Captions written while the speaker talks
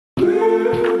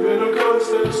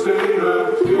state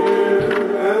of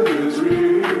fear and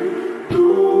misery.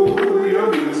 No,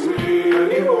 you're me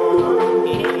anymore.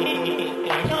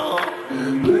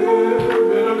 And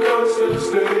live in a constant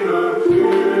state of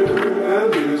fear and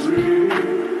misery.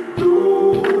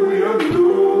 No, you're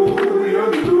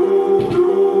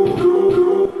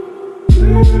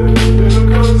live in a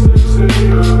constant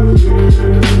state of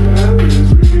fear and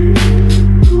misery.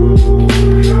 No,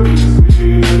 you're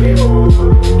me anymore.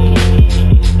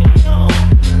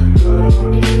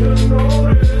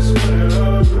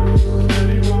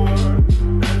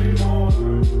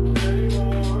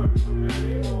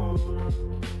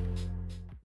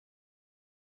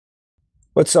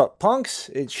 What's up, punks?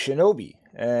 It's Shinobi,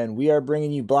 and we are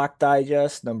bringing you Block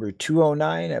Digest number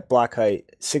 209 at block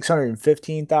height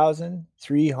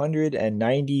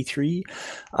 615,393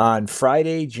 on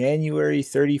Friday, January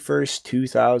 31st,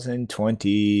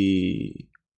 2020.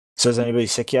 So is anybody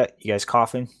sick yet? You guys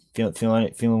coughing?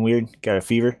 Feeling weird? Got a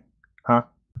fever? Huh?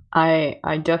 I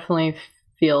definitely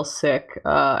feel sick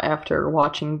after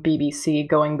watching BBC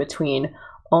going between,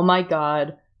 oh my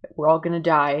god, we're all gonna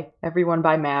die, everyone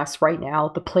buy masks right now,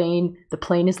 the plane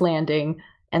is landing,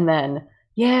 and then,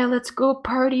 yeah, let's go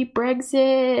party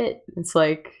Brexit. It's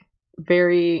like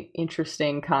very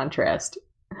interesting contrast.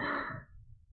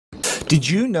 Did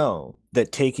you know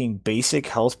that taking basic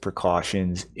health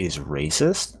precautions is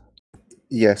racist?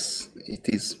 Yes, it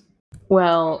is.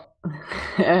 Well,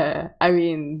 I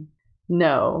mean,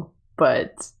 no,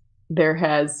 but there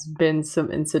has been some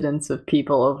incidents of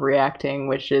people overreacting,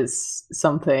 which is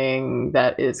something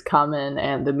that is common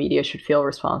and the media should feel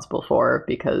responsible for,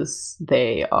 because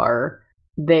they are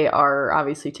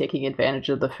obviously taking advantage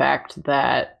of the fact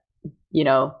that, you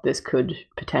know, this could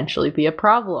potentially be a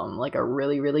problem, like a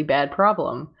really, really bad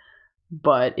problem.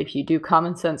 But if you do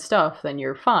common sense stuff, then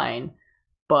you're fine.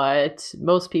 But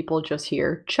most people just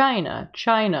hear China,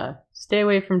 stay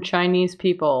away from Chinese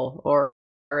people, or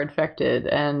are infected,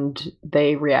 and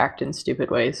they react in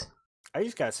stupid ways. I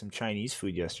just got some Chinese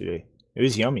food yesterday. It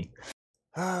was yummy.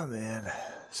 Oh man.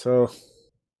 So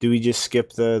do we just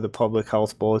skip the public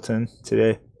health bulletin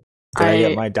today? Did I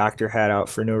get my doctor hat out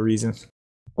for no reason?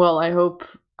 Well, I hope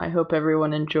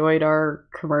everyone enjoyed our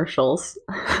commercials.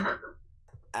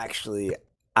 Actually,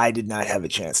 I did not have a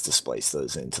chance to splice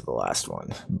those into the last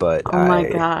one, but oh my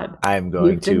god, I'm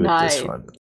going to with this one.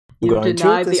 You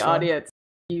denied the audience.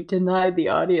 You denied the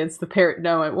audience the parrot.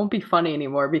 No, it won't be funny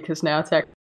anymore because now it's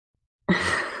actually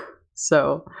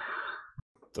so.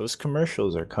 Those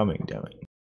commercials are coming, damn it.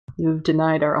 You've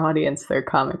denied our audience their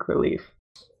comic relief.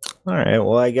 All right.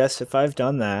 Well, I guess if I've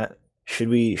done that, should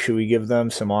we give them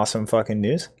some awesome fucking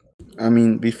news? I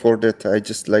mean, before that, I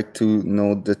just like to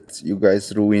note that you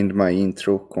guys ruined my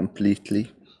intro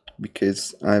completely,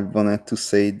 because I wanted to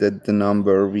say that the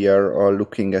number we are all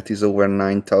looking at is over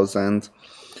 9,000.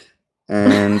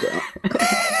 And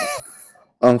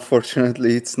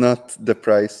unfortunately, it's not the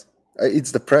price.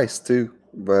 It's the price too,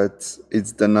 but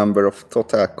it's the number of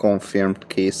total confirmed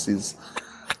cases,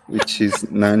 which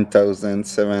is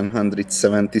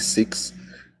 9,776,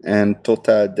 and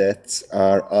total deaths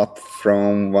are up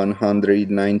from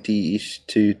 190-ish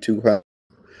to 200. Oh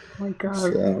my god.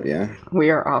 So, yeah.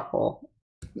 We are awful.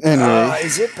 Anyway.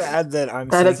 Is it bad that I'm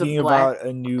thinking about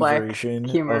a new version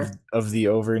of the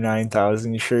over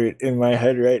 9,000 shirt in my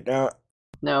head right now?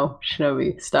 No,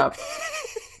 Shinobi, stop.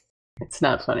 It's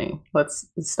not funny. Let's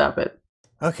stop it.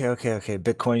 Okay.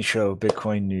 Bitcoin show,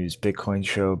 Bitcoin news, Bitcoin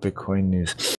show, Bitcoin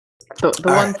news. The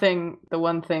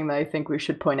one thing that I think we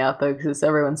should point out, though, because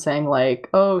everyone's saying like,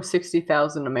 oh,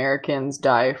 60,000 Americans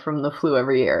die from the flu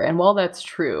every year. And while that's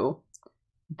true,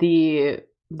 the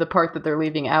part that they're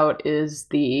leaving out is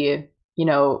the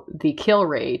kill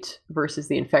rate versus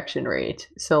the infection rate.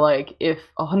 So like if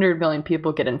 100 million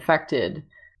people get infected,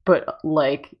 but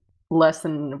like less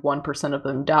than 1% of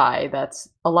them die, that's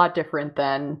a lot different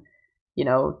than,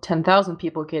 10,000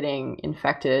 people getting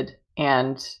infected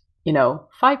and,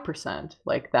 5%.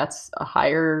 Like that's a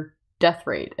higher death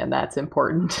rate, and that's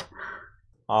important.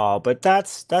 Oh, but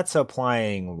that's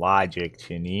applying logic,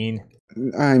 Janine.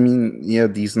 I mean, yeah,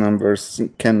 these numbers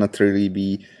cannot really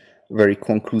be very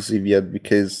conclusive yet,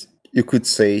 because you could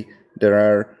say there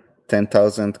are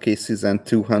 10,000 cases and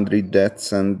 200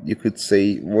 deaths, and you could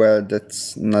say, well,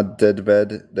 that's not that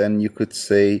bad. Then you could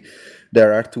say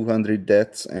there are 200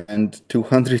 deaths and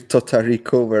 200 total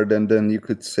recovered, and then you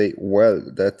could say, well,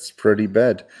 that's pretty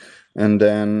bad. And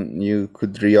then you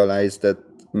could realize that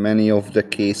many of the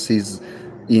cases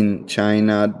in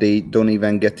China, they don't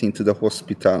even get into the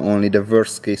hospital. Only the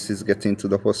worst cases get into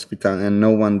the hospital, and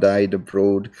no one died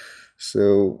abroad.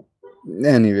 So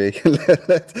anyway,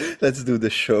 let's do the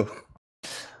show.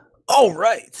 All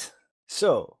right.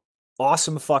 So,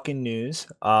 awesome fucking news.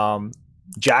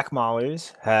 Jack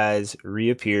Mallers has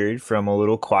reappeared from a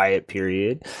little quiet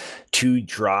period to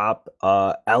drop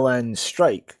LN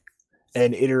Strike,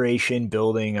 an iteration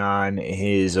building on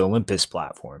his Olympus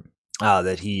platform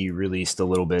that he released a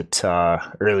little bit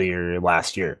earlier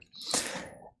last year.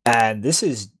 And this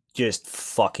is just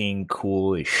fucking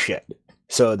cool as shit.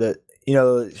 So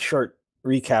short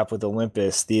recap with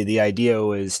Olympus, the idea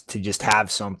was to just have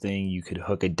something you could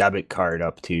hook a debit card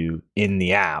up to in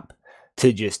the app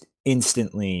to just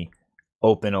instantly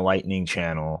open a Lightning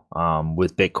channel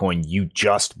with Bitcoin you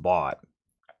just bought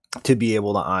to be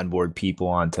able to onboard people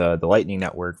onto the Lightning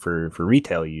network for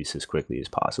retail use as quickly as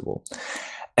possible.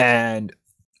 And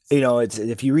it's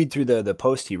if you read through the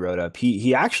post he wrote up,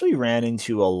 he actually ran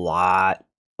into a lot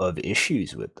of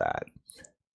issues with that.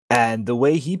 And the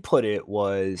way he put it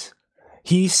was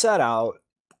he set out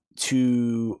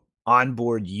to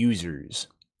onboard users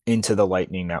into the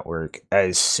Lightning network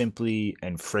as simply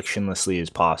and frictionlessly as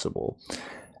possible.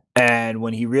 And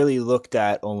when he really looked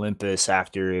at Olympus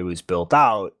after it was built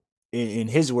out, in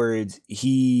his words,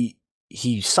 he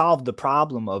solved the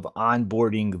problem of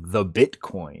onboarding the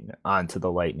Bitcoin onto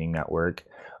the Lightning network,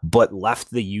 but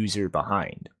left the user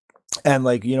behind. And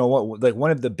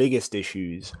one of the biggest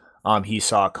issues he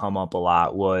saw come up a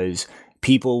lot was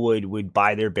people would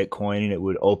buy their Bitcoin and it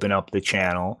would open up the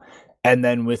channel, and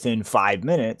then within 5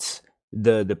 minutes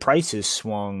the prices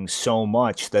swung so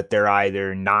much that they're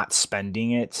either not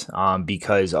spending it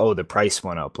because the price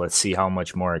went up, let's see how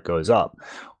much more it goes up,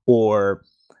 or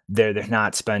they're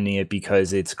not spending it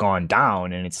because it's gone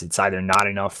down and it's either not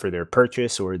enough for their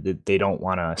purchase or that they don't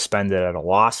want to spend it at a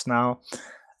loss now.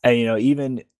 And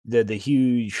even the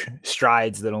huge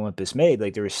strides that Olympus made,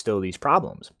 like there were still these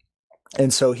problems.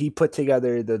 And so he put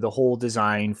together the whole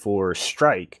design for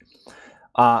Strike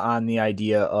on the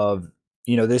idea of,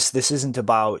 this isn't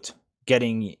about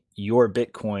getting your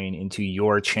Bitcoin into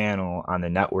your channel on the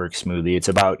network smoothly. It's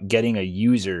about getting a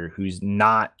user who's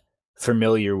not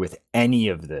familiar with any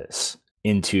of this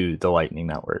into the Lightning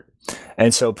network.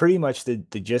 And so pretty much the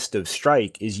gist of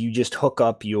Strike is you just hook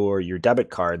up your debit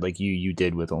card like you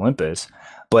did with Olympus,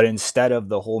 but instead of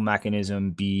the whole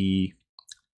mechanism be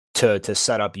to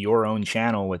set up your own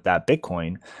channel with that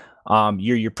Bitcoin,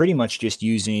 you're pretty much just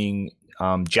using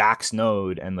Jack's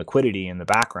node and liquidity in the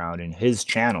background in his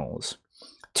channels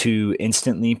to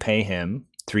instantly pay him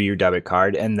through your debit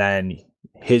card, and then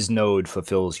his node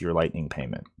fulfills your Lightning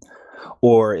payment.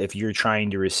 Or if you're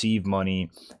trying to receive money,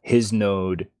 his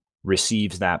node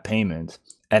receives that payment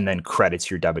and then credits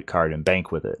your debit card and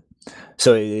bank with it.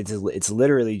 So it's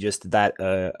literally just that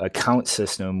account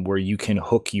system where you can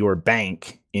hook your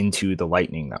bank into the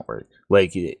Lightning network.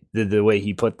 Like the way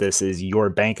he put this is your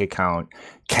bank account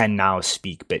can now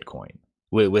speak Bitcoin.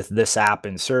 With this app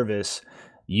and service,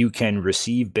 you can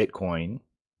receive Bitcoin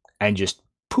and just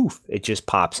poof, it just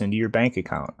pops into your bank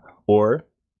account. Or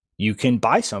you can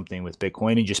buy something with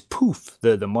Bitcoin and just poof,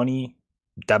 the money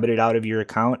debited out of your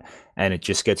account and it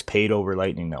just gets paid over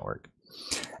Lightning network.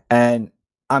 And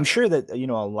I'm sure that, a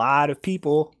lot of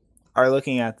people are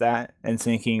looking at that and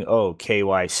thinking, oh,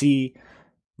 KYC,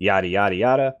 yada, yada,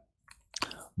 yada.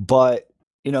 But,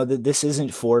 this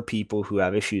isn't for people who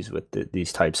have issues with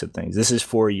these types of things. This is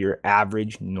for your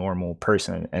average normal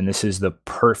person. And this is the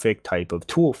perfect type of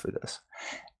tool for this.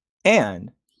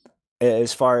 And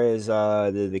as far as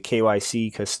the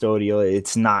KYC custodial,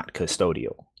 it's not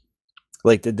custodial.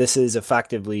 Like this is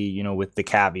effectively, with the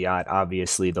caveat,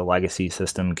 obviously the legacy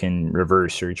system can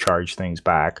reverse or charge things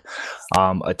back,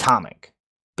 atomic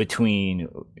between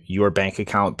your bank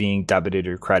account being debited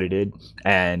or credited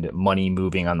and money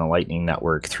moving on the Lightning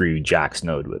network through Jack's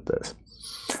node with this.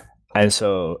 And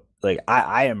so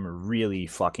I am really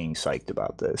fucking psyched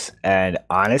about this. And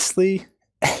honestly,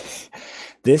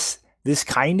 this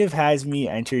kind of has me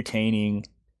entertaining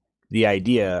the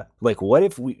idea, what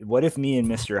if me and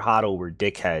Mr. Hoddle were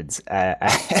dickheads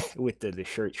with the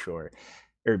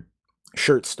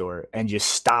shirt store and just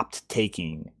stopped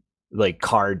taking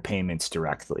card payments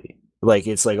directly.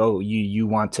 It's oh, you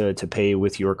want to pay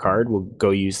with your card? We'll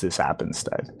go use this app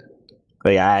instead.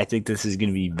 I think this is going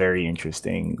to be very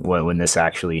interesting when this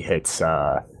actually hits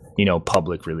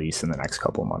public release in the next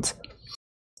couple of months.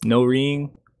 No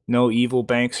ring, no evil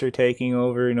banks are taking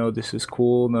over. No, this is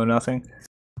cool. No, nothing.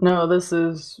 No, this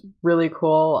is really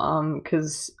cool,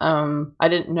 because I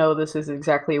didn't know this is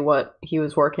exactly what he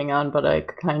was working on, but I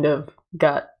kind of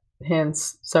got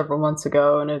hints several months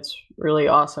ago, and it's really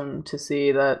awesome to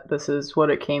see that this is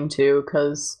what it came to,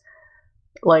 because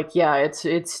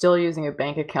it's still using a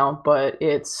bank account, but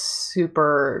it's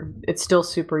still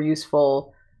super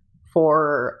useful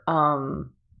for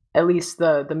at least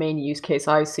the main use case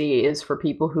I see is for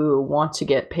people who want to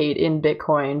get paid in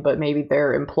Bitcoin, but maybe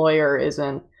their employer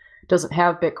doesn't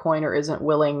have Bitcoin or isn't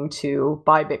willing to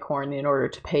buy Bitcoin in order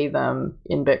to pay them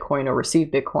in Bitcoin or receive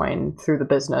Bitcoin through the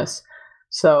business.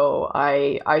 So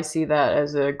I see that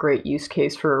as a great use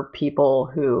case for people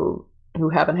who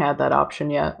haven't had that option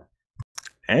yet.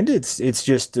 And it's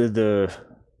just the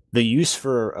use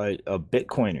for a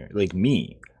Bitcoiner like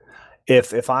me.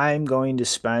 If I'm going to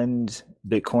spend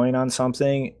Bitcoin on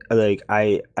something, like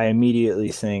I immediately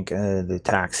think the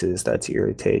taxes, that's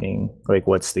irritating. Like,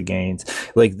 what's the gains?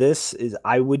 Like, this is,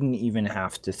 I wouldn't even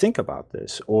have to think about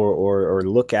this or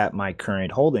look at my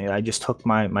current holding. I just hook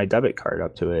my debit card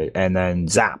up to it and then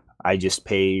zap. I just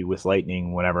pay with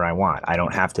Lightning whenever I want. I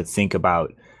don't have to think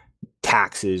about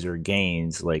taxes or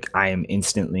gains. Like, I am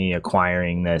instantly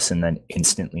acquiring this and then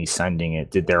instantly sending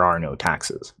it. There are no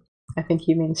taxes. I think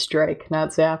you mean strike,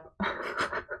 not zap.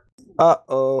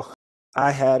 Uh-oh.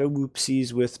 I had a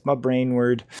whoopsies with my brain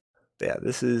word. Yeah,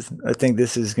 I think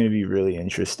this is going to be really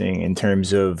interesting in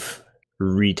terms of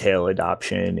retail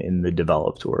adoption in the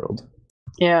developed world.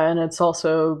 Yeah, and it's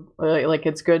also, like,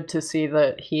 it's good to see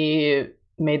that he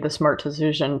made the smart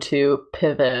decision to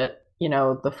pivot,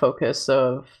 the focus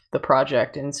of the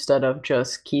project instead of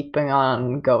just keeping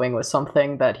on going with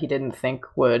something that he didn't think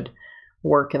would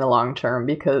work in the long term,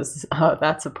 because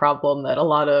that's a problem that a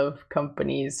lot of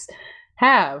companies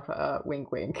have,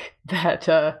 wink wink, that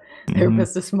their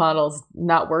business model's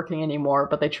not working anymore,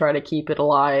 but they try to keep it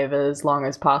alive as long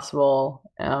as possible.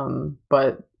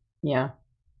 But yeah,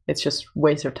 it's just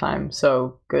waste of time.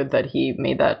 So good that he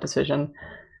made that decision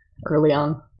early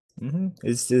on.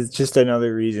 It's just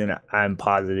another reason I'm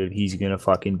positive he's gonna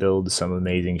fucking build some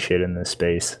amazing shit in this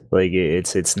space. Like,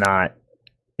 it's not.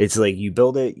 It's like you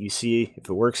build it, you see if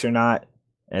it works or not,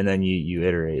 and then you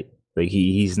iterate. Like,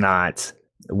 he's not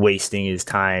wasting his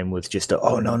time with just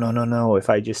oh no, if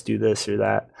I just do this or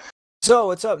that. So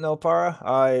what's up, Nopara?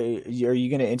 Are you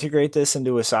going to integrate this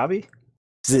into Wasabi?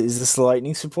 Is this the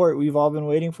Lightning support we've all been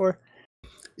waiting for?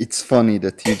 It's funny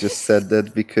that you just said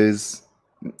that, because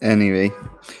anyway,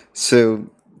 so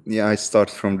yeah, I start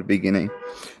from the beginning.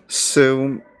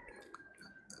 So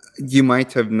you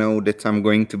might have known that I'm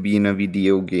going to be in a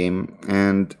video game,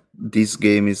 and this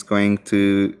game is coming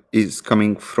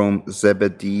from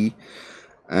Zebedee,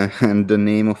 and the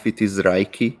name of it is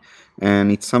Reiki,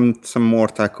 and it's some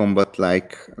Mortal Kombat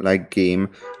like game,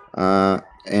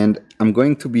 and I'm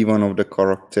going to be one of the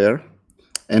character,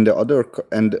 and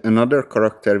another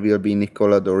character will be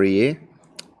Nicolas Dorier,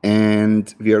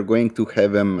 and we are going to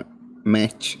have a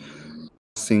match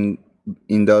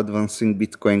in the Advancing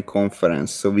Bitcoin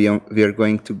conference. So we are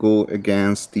going to go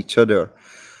against each other.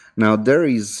 Now, there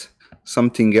is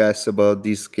something else about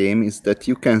this game, is that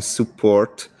you can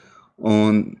support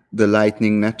on the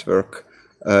Lightning network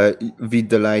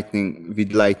with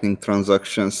Lightning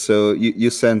transactions. So you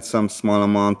send some small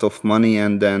amount of money,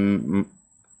 and then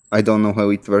I don't know how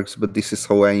it works, but this is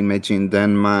how I imagine.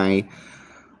 Then my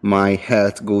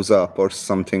health goes up or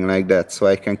something like that, so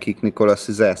I can kick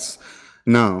Nicolas's ass.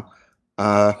 Now,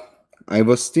 I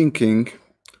was thinking,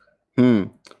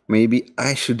 maybe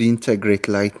I should integrate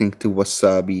Lightning to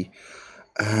Wasabi.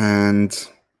 And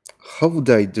how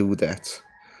would I do that?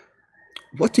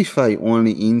 What if I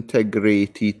only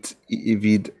integrate it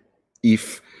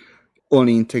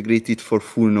for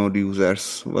full node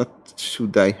users? What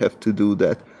should I have to do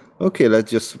that? Okay,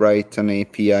 let's just write an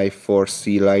API for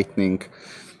C Lightning.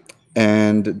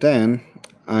 And then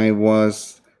I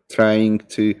was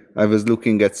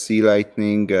looking at C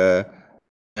Lightning,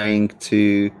 trying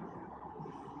to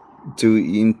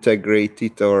integrate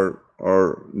it, or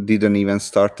didn't even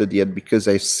started yet, because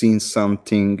I've seen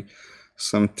something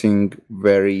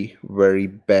very, very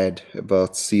bad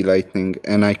about C Lightning,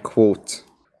 and I quote,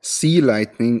 "C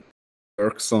Lightning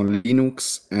works on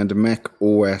Linux and Mac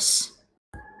OS."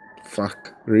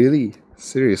 Fuck, really?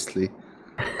 Seriously?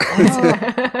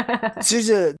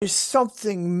 There's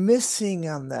something missing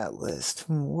on that list.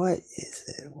 What is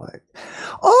it? What?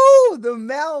 Oh, the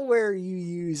malware you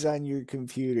use on your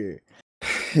computer.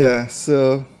 Yeah,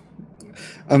 so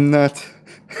I'm not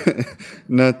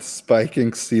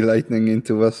spiking C Lightning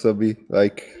into Wasabi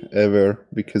like ever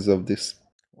because of this.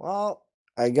 Well,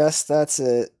 I guess that's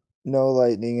it. No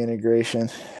Lightning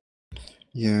integration.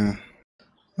 Yeah.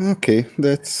 Okay,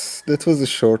 that was a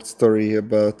short story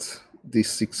about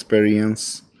this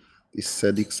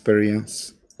said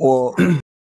experience. Well,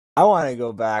 I want to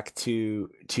go back to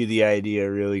the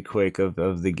idea really quick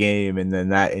of the game, and then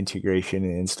that integration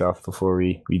and stuff before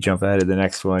we jump ahead to the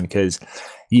next one, because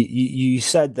you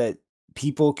said that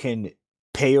people can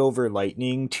pay over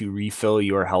Lightning to refill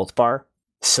your health bar.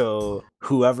 So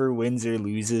whoever wins or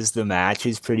loses the match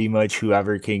is pretty much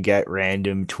whoever can get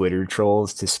random Twitter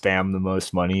trolls to spam the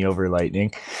most money over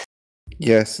Lightning.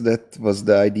 Yes, that was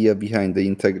the idea behind the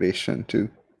integration too.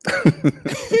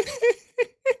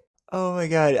 Oh my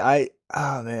god,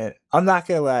 oh man. I'm not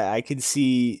gonna lie, I could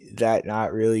see that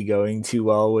not really going too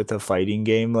well with a fighting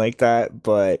game like that,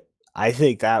 but I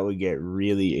think that would get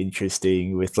really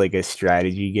interesting with like a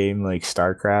strategy game like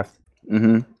StarCraft.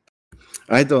 Mm-hmm.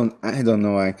 I don't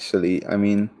know actually. I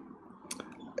mean,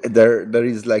 there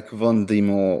is like one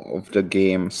demo of the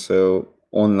game, so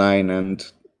online, and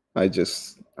I'm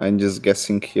just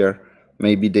guessing here.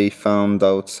 Maybe they found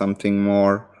out something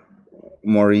more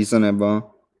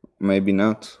reasonable. Maybe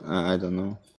not. I don't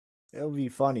know. It'll be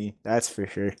funny, that's for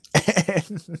sure.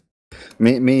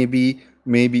 Maybe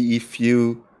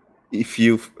if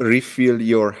you refill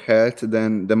your health,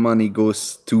 then the money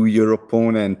goes to your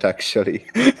opponent. Actually,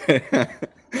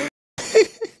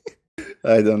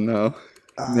 I don't know.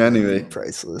 Anyway,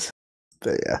 priceless.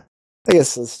 But yeah, I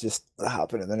guess let's just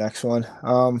hop into the next one.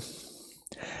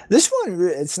 This one,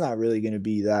 it's not really going to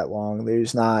be that long.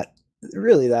 There's not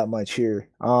really that much here.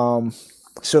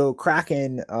 So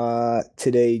Kraken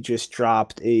today just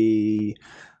dropped a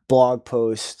blog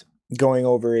post going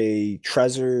over a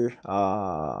Trezor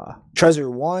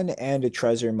 1 and a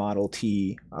Trezor Model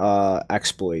T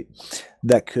exploit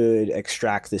that could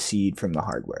extract the seed from the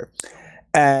hardware.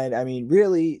 And I mean,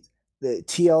 really, the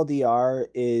TLDR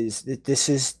is that this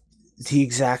is the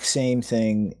exact same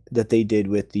thing that they did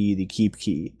with the keep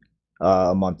key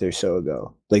a month or so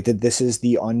ago. Like that, this is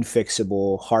the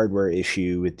unfixable hardware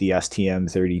issue with the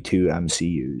STM32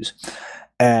 MCUs.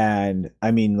 And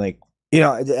I mean, like, you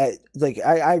know,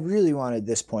 I really want at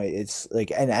this point, it's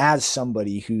like, and as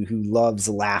somebody who loves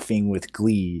laughing with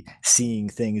glee, seeing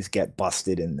things get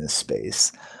busted in this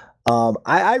space,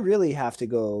 I really have to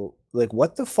go, like,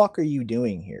 what the fuck are you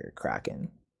doing here,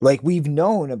 Kraken? Like, we've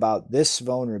known about this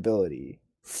vulnerability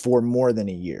for more than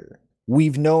a year.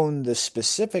 We've known the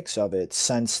specifics of it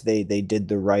since they did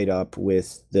the write-up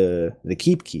with the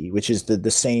keep key, which is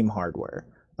the same hardware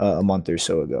a month or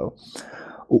so ago.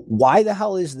 Why the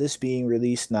hell is this being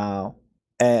released now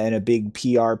and a big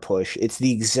PR push? It's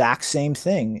the exact same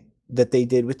thing that they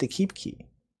did with the keep key.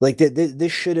 Like,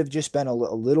 this should have just been a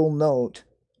little note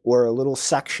or a little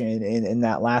section in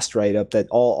that last write-up that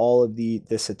all of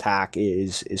this attack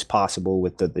is possible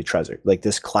with the Trezor. Like,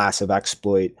 this class of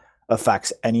exploit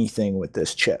affects anything with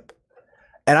this chip.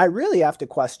 And I really have to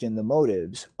question the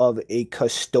motives of a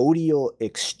custodial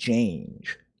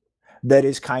exchange that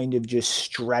is kind of just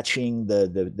stretching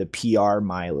the PR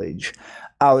mileage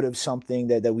out of something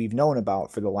that we've known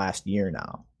about for the last year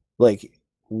now. Like,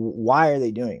 why are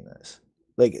they doing this?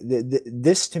 Like,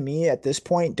 this to me at this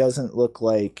point doesn't look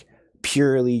like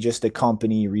purely just a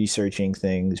company researching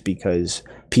things because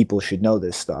people should know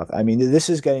this stuff. I mean, this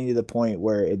is getting to the point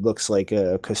where it looks like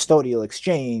a custodial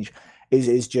exchange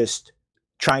is just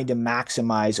trying to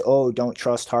maximize, oh, don't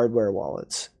trust hardware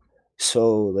wallets.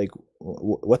 So, like,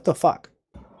 what the fuck?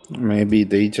 Maybe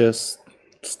they just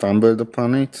stumbled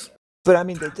upon it. But I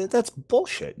mean, that's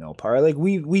bullshit, no par. Like,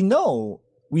 we've known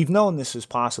this was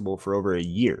possible for over a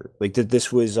year. Like, that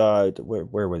this was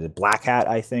where was it? Black Hat,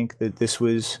 I think, that this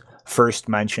was first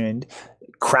mentioned.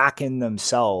 Kraken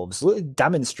themselves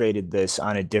demonstrated this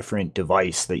on a different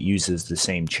device that uses the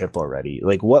same chip already.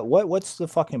 Like, what's the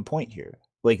fucking point here?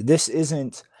 Like, this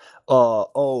isn't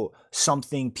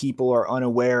something people are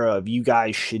unaware of. You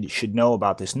guys should know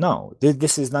about this. No,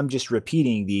 this is them just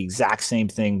repeating the exact same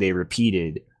thing they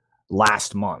repeated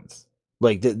last month.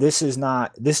 Like, this does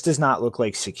not look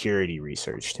like security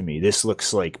research to me. This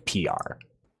looks like PR.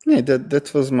 Yeah,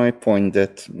 that was my point,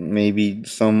 that maybe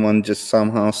someone just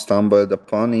somehow stumbled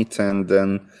upon it and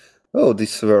then, oh,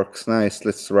 this works, nice,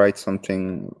 let's write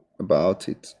something about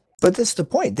it. But that's the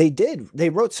point. They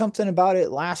wrote something about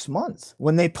it last month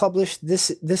when they published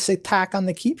this attack on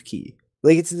the keep key.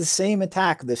 Like, it's the same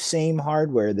attack, the same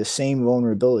hardware, the same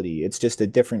vulnerability. It's just a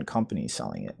different company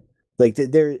selling it. Like,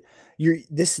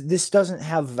 this doesn't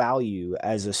have value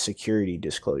as a security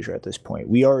disclosure at this point.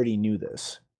 We already knew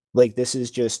this. Like, this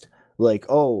is just like,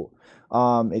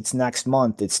 it's next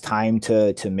month. It's time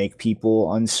to make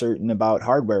people uncertain about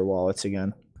hardware wallets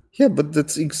again. Yeah, but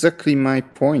that's exactly my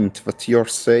point, what you're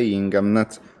saying. I'm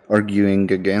not arguing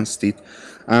against it.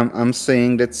 I'm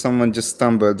saying that someone just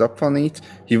stumbled upon it.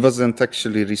 He wasn't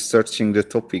actually researching the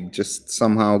topic, just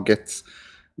somehow get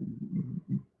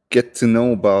to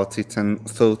know about it and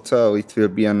thought, oh, it will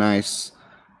be a nice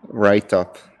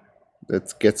write-up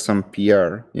that gets some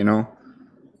PR, you know?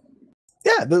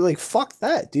 Yeah, but like fuck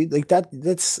that, dude. Like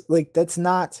that's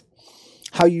not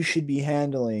how you should be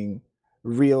handling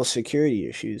real security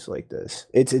issues like this.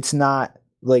 It's not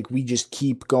like we just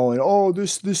keep going, oh,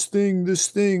 this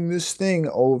thing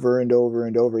over and over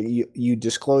and over. You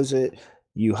disclose it,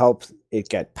 you help it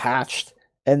get patched,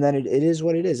 and then it is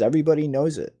what it is. Everybody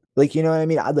knows it. Like, you know what I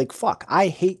mean? Fuck, I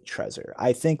hate Trezor.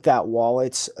 I think that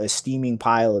wallet's a steaming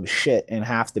pile of shit, and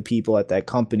half the people at that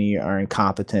company are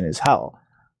incompetent as hell.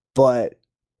 But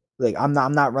like I'm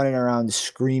not running around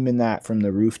screaming that from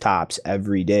the rooftops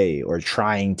every day or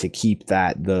trying to keep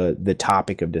that the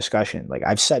topic of discussion. Like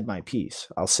I've said my piece.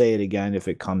 I'll say it again if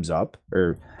it comes up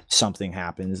or something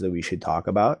happens that we should talk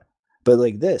about. But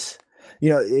like this,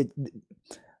 it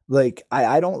like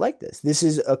I don't like this. This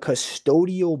is a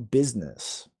custodial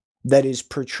business that is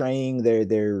portraying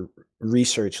their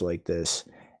research like this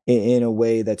in a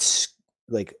way that's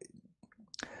like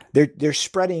they're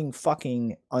spreading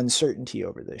fucking uncertainty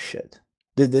over this shit.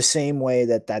 The same way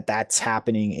that's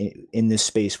happening in this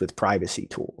space with privacy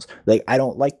tools. Like I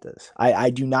don't like this. I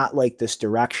do not like this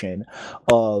direction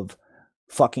of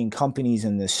fucking companies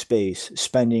in this space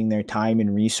spending their time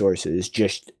and resources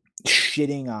just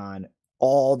shitting on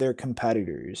all their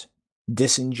competitors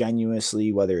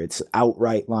disingenuously, whether it's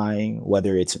outright lying,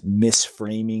 whether it's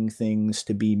misframing things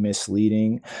to be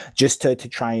misleading, just to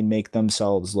try and make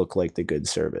themselves look like the good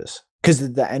service.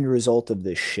 Because the end result of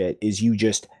this shit is you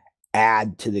just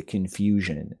add to the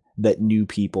confusion that new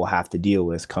people have to deal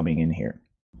with coming in here.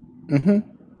 Mm-hmm.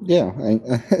 Yeah,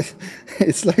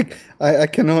 it's like I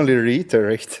can only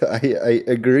reiterate. I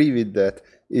agree with that.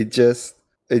 It just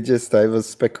I was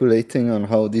speculating on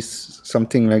how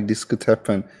something like this could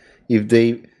happen if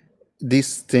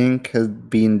this thing has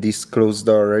been disclosed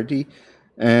already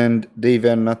and they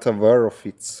were not aware of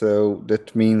it. So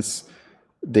that means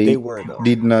they were, though.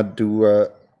 Did not do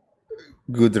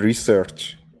good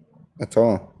research at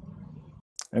all.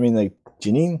 I mean, like,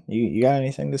 Janine, you got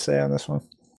anything to say on this one?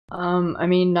 I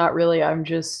mean, not really. I'm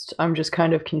just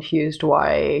kind of confused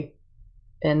why.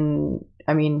 And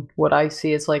I mean, what I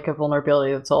see is like a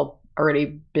vulnerability that's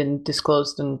already been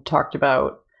disclosed and talked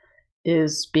about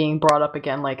is being brought up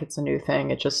again like it's a new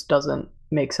thing. It just doesn't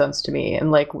make sense to me.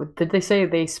 And like, did they say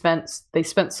they spent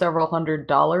several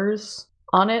 $100s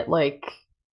on it? Like,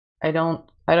 I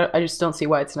just don't see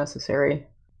why it's necessary.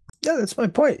 Yeah, that's my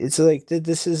point. It's like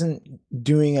this isn't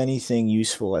doing anything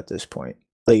useful at this point.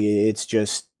 Like it's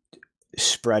just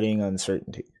spreading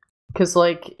uncertainty. Because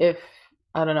like if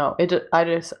I don't know, I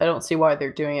don't see why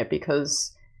they're doing it,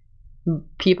 because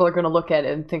people are going to look at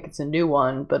it and think it's a new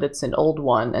one, but it's an old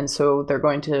one, and so they're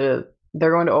going to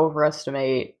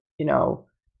overestimate,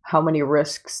 how many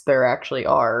risks there actually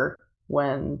are,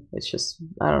 when it's just,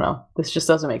 I don't know, this just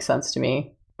doesn't make sense to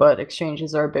me. But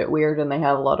exchanges are a bit weird, and they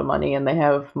have a lot of money, and they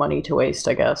have money to waste,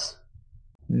 I guess.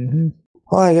 Mm-hmm.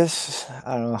 Well, I guess,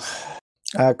 I don't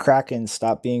know. Kraken,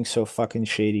 stop being so fucking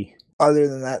shady. Other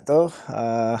than that, though,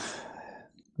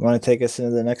 you want to take us into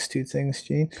the next two things,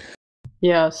 Gene?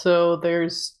 Yeah, so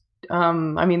there's, I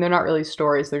mean, they're not really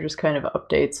stories, they're just kind of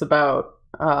updates about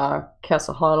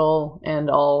Casa Huddle,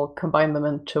 and I'll combine them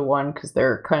into one because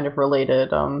they're kind of related.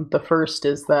 The first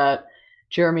is that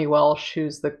Jeremy Welsh,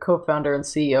 who's the co-founder and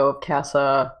CEO of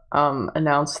Casa,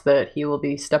 announced that he will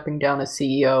be stepping down as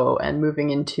CEO and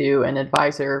moving into an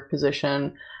advisor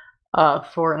position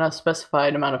for an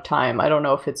unspecified amount of time. I don't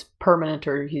know if it's permanent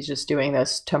or he's just doing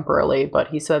this temporarily, but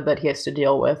he said that he has to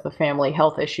deal with a family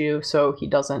health issue, so he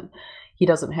doesn't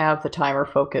have the time or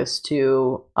focus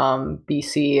to be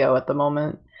CEO at the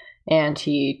moment. And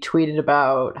he tweeted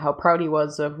about how proud he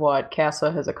was of what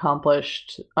Casa has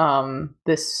accomplished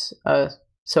this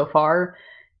so far.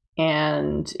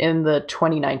 And in the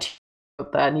 2019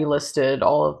 that, and he listed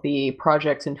all of the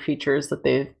projects and features that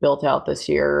they've built out this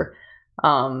year,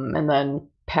 and then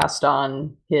passed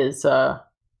on his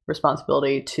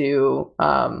responsibility to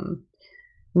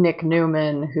Nick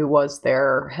Newman, who was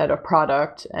their head of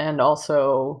product, and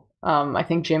also I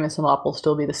think Jameson Lopp will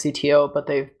still be the CTO, but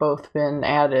they've both been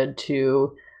added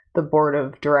to the board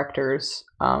of directors.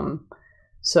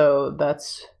 So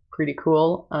that's pretty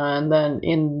cool. And then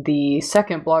in the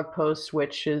second blog post,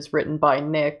 which is written by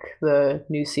Nick, the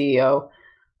new CEO,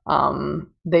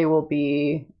 they will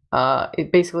be,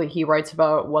 basically he writes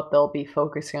about what they'll be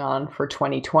focusing on for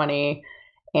 2020.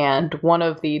 And one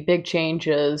of the big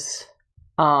changes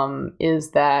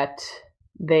is that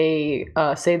they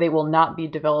say they will not be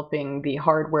developing the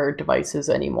hardware devices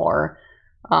anymore.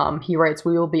 He writes,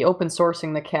 "We will be open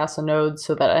sourcing the Casa nodes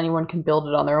so that anyone can build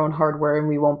it on their own hardware, and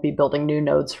we won't be building new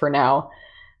nodes for now."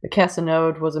 The Casa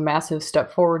node was a massive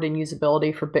step forward in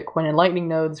usability for Bitcoin and Lightning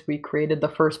nodes. We created the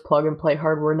first plug-and-play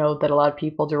hardware node that allowed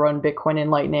people to run Bitcoin and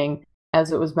Lightning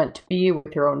as it was meant to be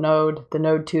with your own node. The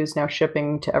Node 2 is now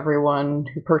shipping to everyone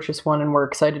who purchased one, and we're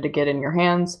excited to get in your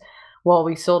hands. While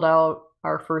we sold out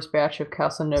our first batch of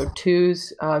Casa Node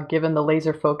 2s, given the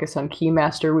laser focus on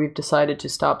Keymaster, we've decided to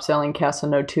stop selling Casa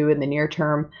Node 2 in the near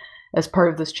term. As part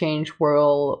of this change,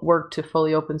 we'll work to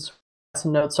fully open source Casa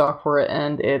Node software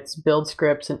and its build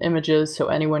scripts and images so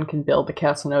anyone can build the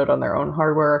Casa Node on their own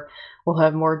hardware. We'll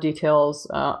have more details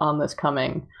on this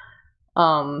coming.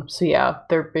 So yeah,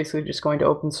 they're basically just going to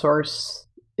open source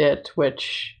it,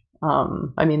 which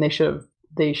I mean they should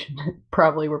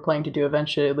probably were planning to do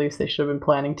eventually. At least they should have been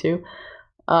planning to.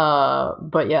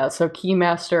 But yeah, so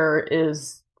Keymaster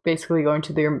is basically going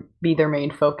to be their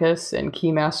main focus, and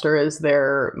Keymaster is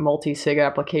their multi-sig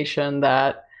application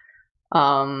that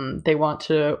they want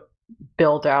to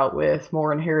build out with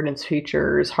more inheritance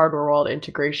features, hardware wallet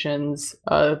integrations.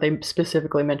 They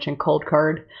specifically mentioned Cold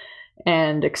Card,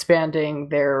 and expanding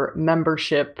their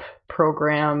membership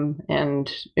program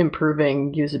and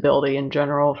improving usability in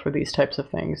general for these types of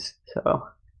things. So,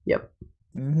 yep.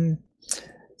 Mm-hmm.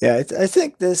 Yeah, I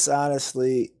think this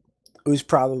honestly was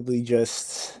probably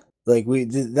just like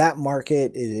that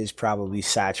market is probably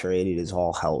saturated as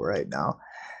all hell right now.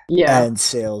 Yeah. And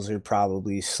sales are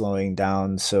probably slowing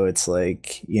down. So it's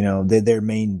like, their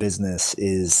main business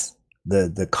is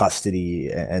the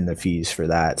custody and the fees for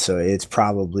that. So it's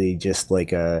probably just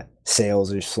like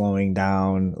sales are slowing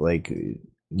down. Like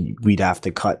we'd have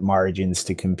to cut margins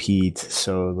to compete.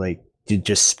 So like you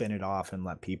just spin it off and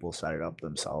let people set it up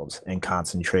themselves and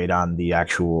concentrate on the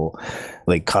actual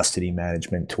like custody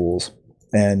management tools.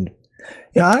 And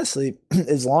honestly,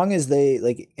 as long as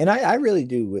they and I really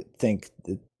do think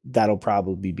that'll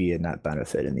probably be a net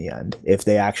benefit in the end if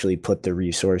they actually put the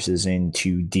resources in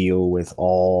to deal with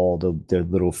all the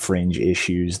little fringe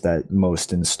issues that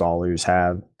most installers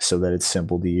have so that it's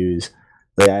simple to use.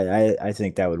 I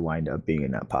think that would wind up being a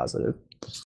net positive.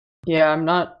 Yeah,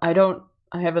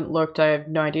 I haven't looked. I have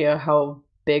no idea how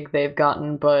big they've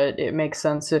gotten, but it makes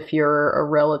sense if you're a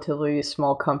relatively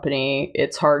small company.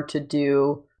 It's hard to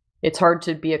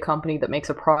be a company that makes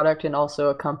a product and also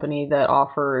a company that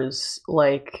offers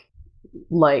like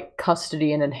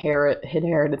custody and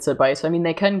inheritance advice. I mean,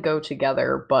 they can go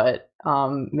together, but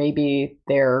maybe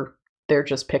they're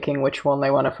just picking which one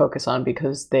they want to focus on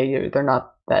because they're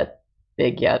not that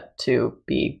big yet to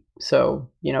be so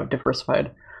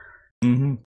diversified.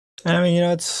 Mm-hmm. I mean,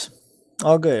 it's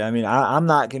all good. I mean, I'm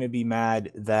not going to be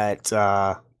mad that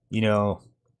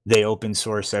they open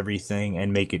source everything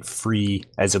and make it free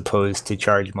as opposed to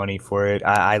charge money for it.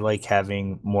 I like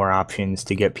having more options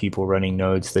to get people running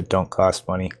nodes that don't cost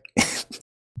money.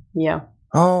 Yeah.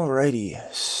 Alrighty.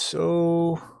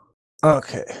 So,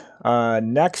 okay.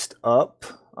 Next up,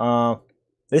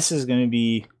 this is going to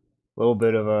be a little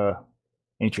bit of a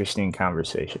interesting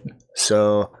conversation.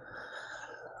 So,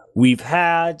 we've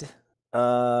had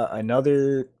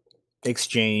another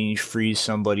exchange freeze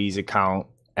somebody's account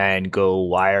and go,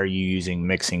 why are you using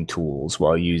mixing tools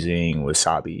while using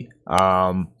Wasabi?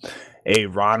 A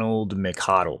Ronald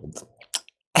McHoddled,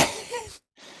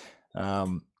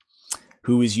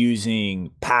 who was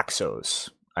using Paxos,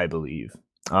 I believe.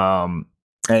 And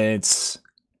it's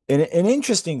an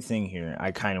interesting thing here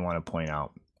I kind of want to point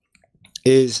out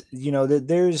is, that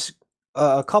there's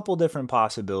a couple different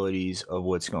possibilities of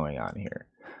what's going on here.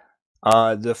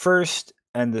 The first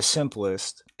and the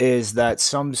simplest is that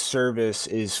some service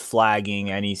is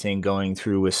flagging anything going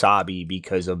through Wasabi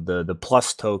because of the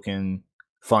plus token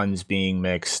funds being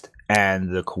mixed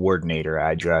and the coordinator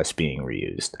address being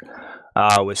reused.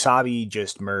 Wasabi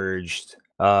just merged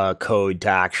code to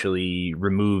actually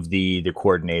remove the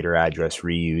coordinator address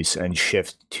reuse and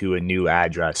shift to a new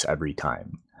address every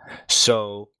time.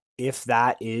 So if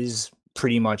that is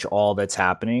pretty much all that's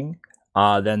happening,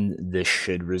 then this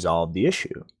should resolve the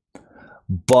issue.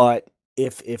 But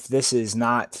if this is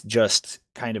not just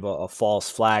kind of a false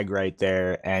flag right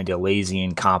there and a lazy,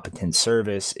 incompetent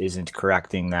service isn't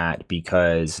correcting that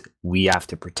because we have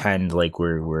to pretend like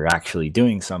we're actually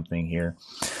doing something here,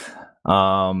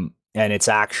 and it's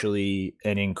actually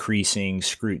an increasing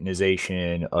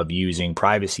scrutinization of using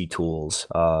privacy tools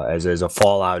as a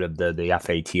fallout of the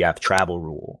FATF travel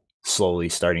rule slowly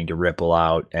starting to ripple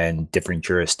out, and different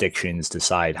jurisdictions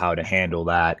decide how to handle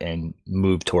that and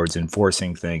move towards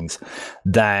enforcing things,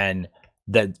 then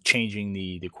that changing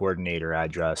the coordinator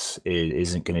address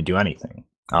isn't going to do anything.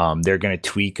 They're going to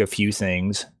tweak a few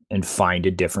things and find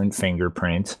a different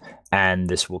fingerprint, and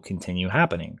this will continue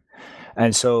happening.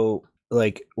 And so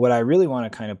like what I really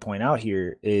want to kind of point out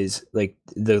here is like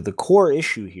the core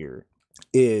issue here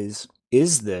is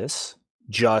this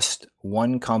just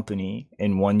one company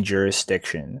in one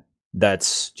jurisdiction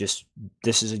that's just,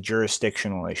 this is a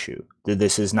jurisdictional issue.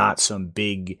 This is not some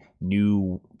big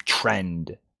new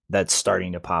trend that's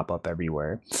starting to pop up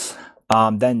everywhere.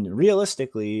 Then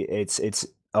realistically, it's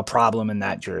a problem in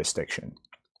that jurisdiction.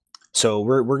 So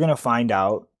we're gonna find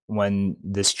out when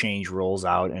this change rolls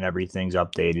out and everything's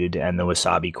updated and the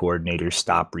Wasabi coordinator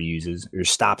stops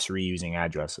reusing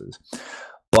addresses.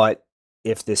 But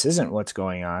if this isn't what's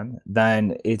going on,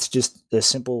 then it's just a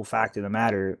simple fact of the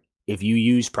matter. If you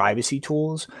use privacy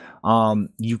tools,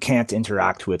 you can't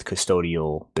interact with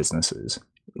custodial businesses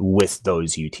with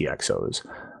those UTXOs.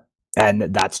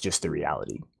 And that's just the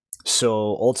reality.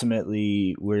 So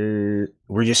ultimately, we're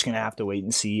just going to have to wait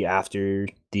and see after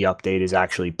the update is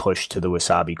actually pushed to the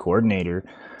Wasabi coordinator,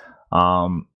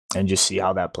 and just see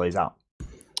how that plays out.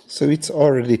 So it's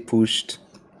already pushed.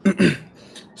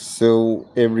 So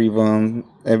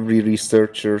every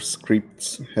researcher's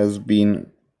script has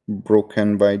been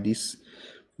broken by this.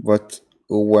 But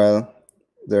well,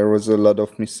 there was a lot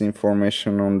of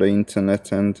misinformation on the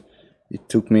internet, and it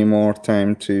took me more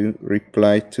time to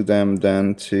reply to them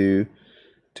than to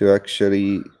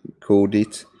actually code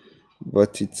it.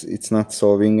 But it's not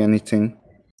solving anything.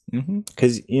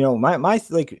 Because my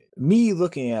like me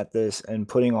looking at this and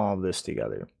putting all of this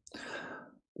together.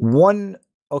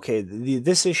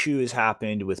 This issue has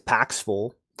happened with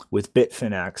Paxful, with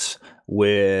Bitfinex,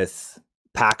 with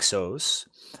Paxos,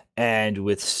 and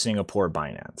with Singapore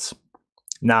Binance.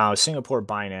 Now, Singapore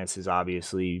Binance is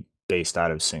obviously based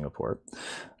out of Singapore.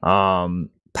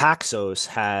 Paxos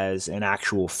has an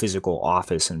actual physical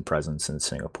office and presence in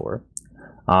Singapore.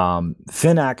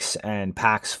 Finex and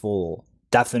Paxful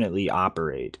definitely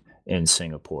operate in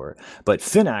Singapore, but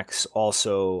Finex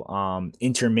also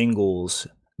intermingles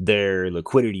their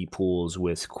liquidity pools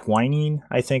with Quinine,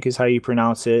 I think is how you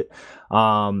pronounce it,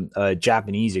 a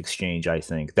Japanese exchange, I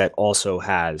think, that also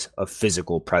has a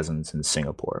physical presence in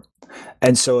Singapore.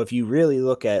 And so if you really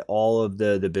look at all of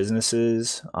the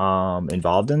businesses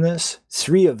involved in this,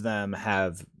 3 of them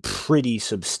have pretty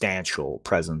substantial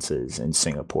presences in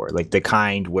Singapore, like the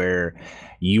kind where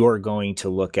you're going to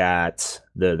look at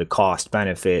the cost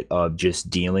benefit of just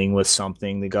dealing with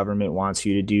something the government wants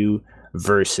you to do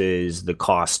versus the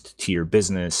cost to your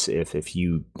business if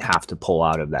you have to pull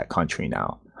out of that country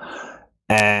now.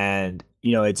 And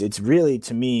it's really,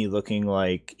 to me, looking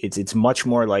like it's much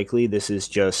more likely this is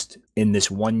just in this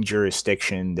one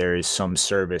jurisdiction there is some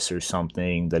service or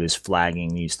something that is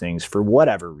flagging these things for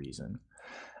whatever reason,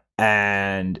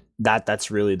 and that's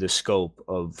really the scope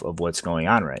of what's going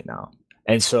on right now.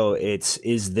 And so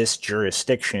is this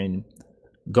jurisdiction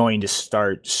going to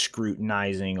start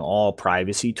scrutinizing all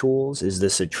privacy tools? Is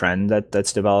this a trend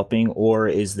that's developing, or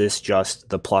is this just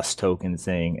the plus token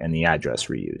thing and the address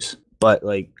reuse? But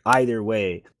like either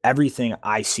way, everything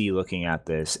I see looking at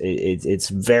this, it's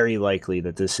very likely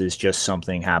that this is just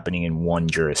something happening in one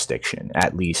jurisdiction,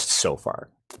 at least so far.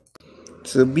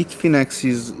 So Bitfinex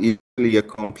is really a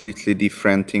completely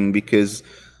different thing, because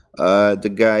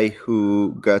the guy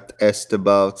who got asked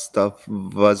about stuff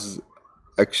was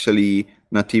actually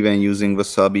not even using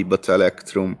Wasabi but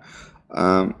Electrum.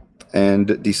 And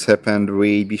this happened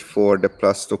way before the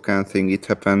plus token thing. It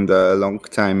happened a long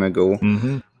time ago.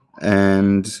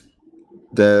 And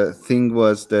the thing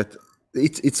was that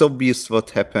it's obvious what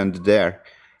happened there.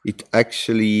 It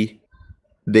actually,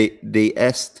 they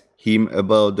asked him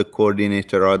about the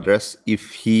coordinator address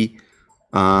if he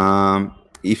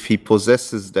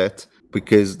possesses that,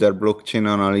 because their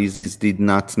blockchain analysis did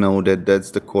not know that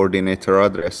that's the coordinator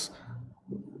address.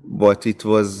 But it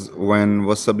was when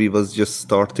Wasabi was just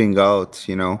starting out,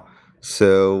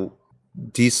 So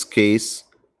this case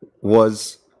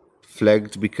was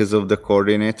flagged because of the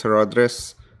coordinator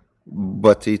address,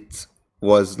 but it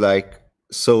was like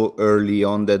so early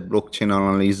on that blockchain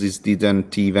analysis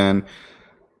didn't even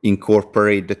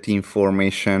incorporate that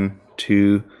information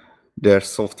to their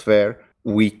software,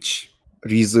 which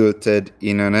resulted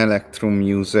in an Electrum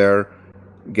user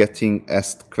getting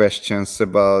asked questions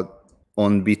about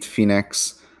on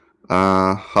Bitfinex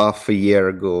half a year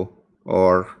ago,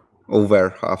 or over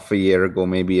half a year ago,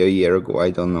 maybe a year ago,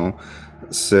 I don't know.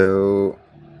 So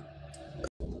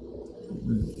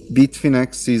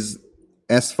Bitfinex is,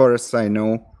 as far as I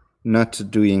know, not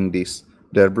doing this.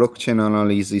 Their blockchain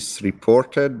analysis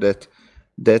reported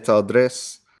that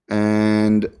address,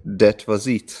 and that was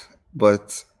it.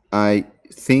 But I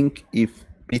think if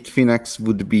Bitfinex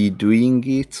would be doing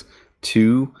it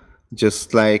too,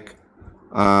 just like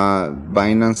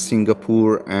Binance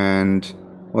Singapore and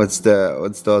what's the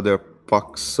other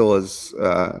Paxos?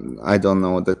 I don't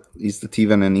know. Is that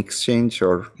even an exchange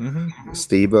or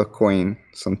stable coin,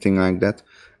 something like that?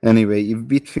 Anyway, if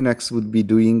Bitfinex would be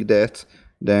doing that,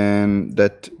 then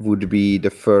that would be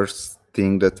the first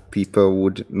thing that people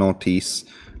would notice,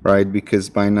 right? Because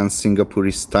Binance Singapore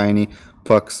is tiny,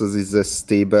 Paxos is a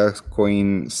stable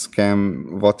coin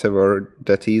scam, whatever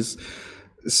that is.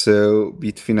 So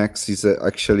Bitfinex is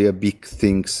actually a big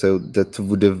thing, so that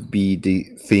would have be the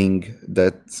thing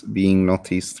that's being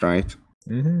noticed, right?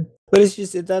 But it's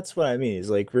just that's what I mean. Is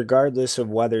like regardless of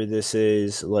whether this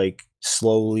is like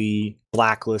slowly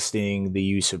blacklisting the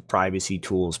use of privacy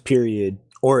tools, period,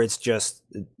 or it's just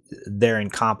they're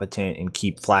incompetent and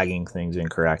keep flagging things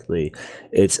incorrectly.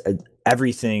 It's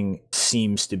everything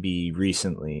seems to be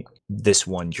recently this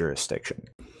one jurisdiction.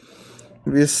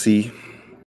 We'll see.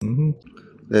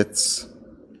 Let's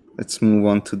move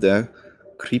on to the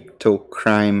Crypto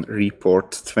Crime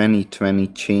Report 2020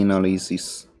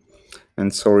 Chainalysis.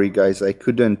 And sorry guys, I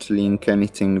couldn't link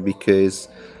anything because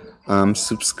I'm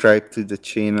subscribed to the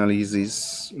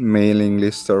Chainalysis mailing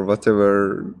list or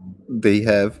whatever they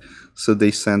have. So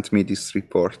they sent me this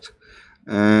report.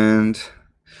 And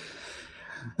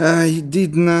I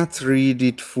did not read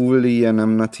it fully, and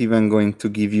I'm not even going to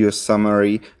give you a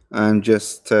summary. I'm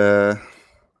just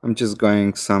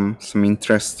going some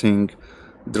interesting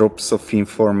drops of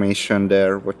information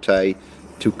there what I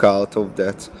took out of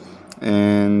that.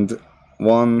 And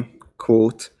one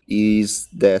quote is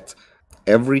that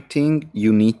everything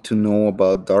you need to know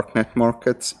about darknet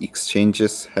markets,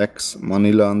 exchanges, hacks,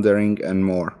 money laundering, and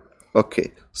more.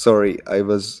 Okay, sorry, I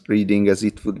was reading as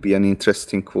it would be an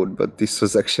interesting quote, but this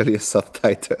was actually a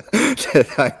subtitle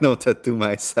that I noted to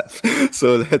myself.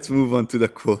 So let's move on to the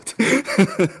quote.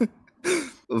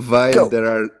 While there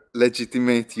are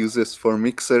legitimate uses for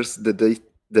mixers, the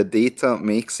data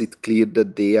makes it clear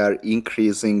that they are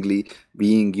increasingly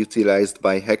being utilized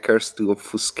by hackers to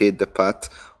obfuscate the path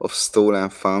of stolen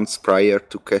funds prior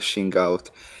to cashing out.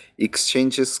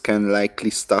 Exchanges can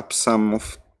likely stop some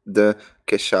of the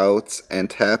cash outs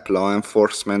and help law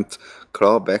enforcement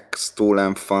claw back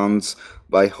stolen funds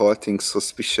by halting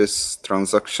suspicious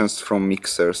transactions from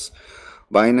mixers.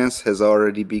 Binance has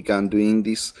already begun doing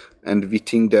this, and we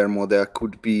think their model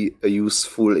could be a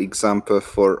useful example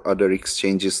for other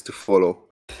exchanges to follow.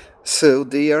 So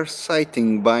they are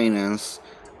citing Binance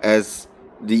as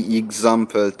the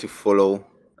example to follow,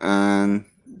 and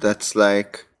that's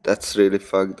really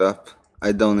fucked up.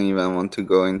 I don't even want to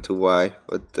go into why,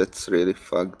 but that's really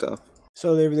fucked up.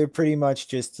 So they're pretty much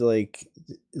just like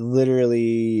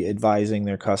literally advising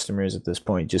their customers at this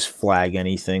point, just flag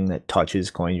anything that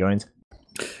touches CoinJoins.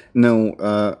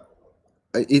 No,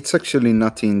 it's actually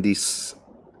not in this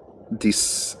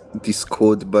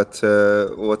code, but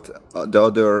what the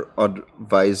other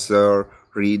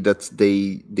advisory that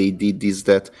they did is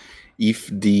that if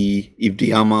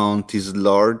the amount is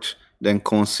large, then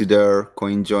consider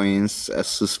CoinJoins as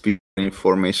suspicious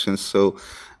information. So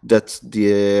that's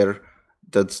their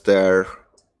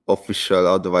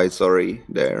official advisory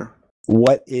there.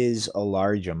 What is a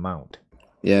large amount?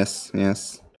 Yes.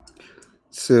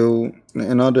 So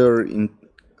another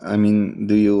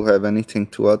do you have anything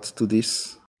to add to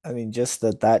this? I mean, just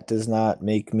that does not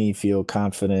make me feel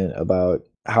confident about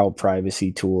how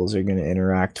privacy tools are going to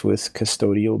interact with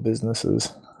custodial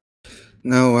businesses.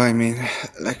 No, I mean,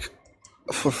 like,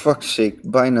 for fuck's sake,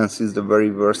 Binance is the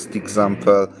very worst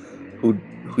example who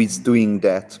is doing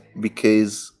that,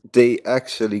 because they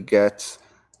actually get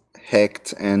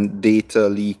hacked and data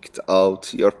leaked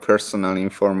out, your personal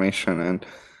information, and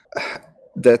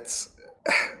that's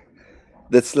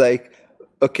like,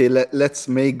 okay, let's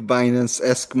make Binance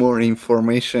ask more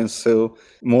information so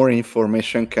more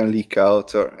information can leak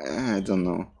out, or I don't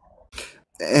know.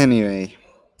 Anyway,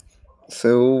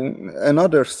 so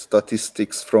another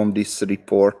statistics from this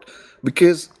report,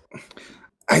 because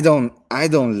I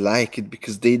don't like it,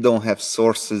 because they don't have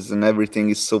sources and everything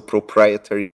is so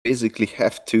proprietary. You basically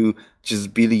have to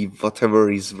just believe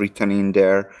whatever is written in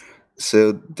there.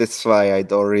 So that's why I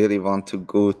don't really want to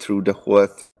go through the whole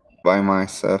thing by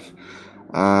myself.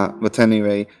 But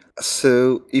anyway,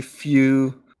 so if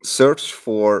you search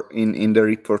for in the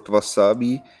report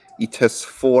Wasabi, it has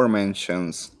 4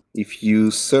 mentions. If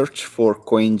you search for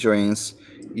CoinJoins,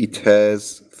 it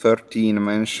has 13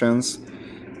 mentions.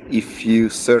 If you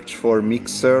search for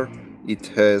Mixer, it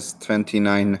has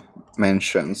 29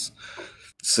 mentions.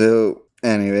 So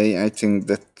anyway, I think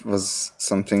that was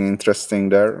something interesting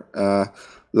there.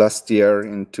 Last year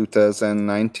in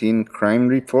 2019 crime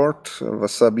report,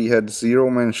 Wasabi had 0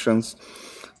 mentions.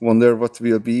 Wonder what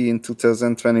will be in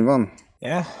 2021.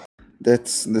 Yeah.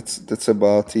 That's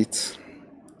about it.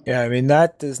 Yeah, I mean,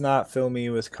 that does not fill me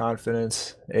with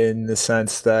confidence in the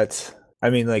sense that, I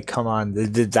mean, like, come on,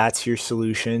 that's your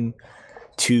solution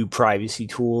to privacy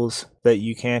tools that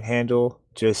you can't handle.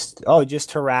 Just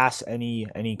harass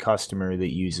any customer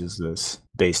that uses this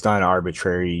based on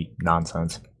arbitrary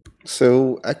nonsense.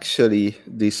 So actually,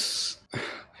 this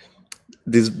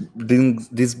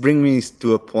brings me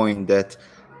to a point that,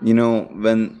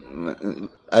 when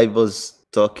I was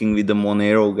talking with the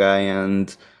Monero guy,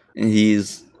 and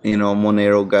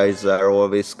Monero guys are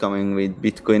always coming with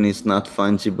Bitcoin is not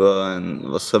fungible and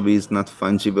Wasabi is not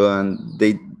fungible,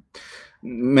 and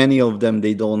many of them,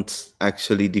 they don't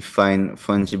actually define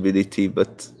fungibility,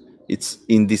 but it's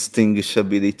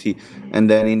indistinguishability. And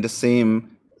then in the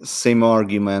same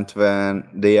argument, when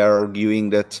they are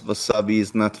arguing that Wasabi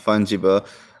is not fungible,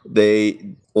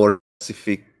 or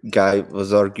specific guy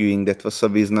was arguing that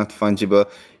Wasabi is not fungible,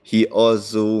 he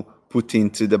also put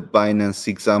into the Binance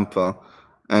example.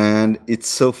 And it's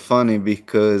so funny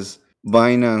because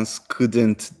Binance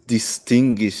couldn't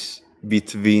distinguish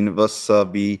between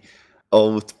Wasabi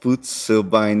output, so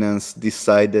Binance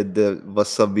decided the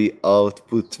Wasabi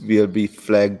output will be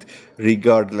flagged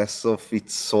regardless of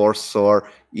its source or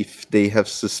if they have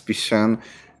suspicion.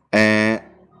 And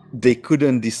they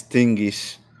couldn't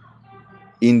distinguish.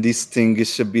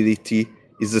 Indistinguishability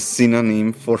is a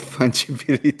synonym for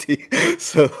fungibility.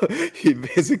 So he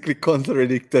basically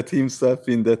contradicted himself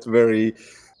in that very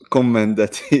comment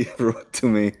that he wrote to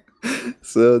me.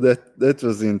 So that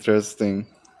was interesting.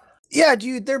 Yeah,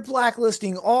 dude, they're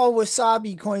blacklisting all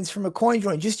Wasabi coins from a coin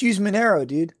join. Just use Monero,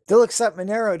 dude. They'll accept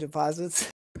Monero deposits.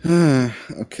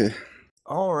 Okay.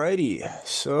 Alrighty,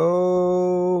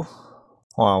 so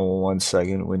hold on 1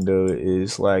 second. Window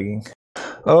is lagging.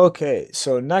 Okay,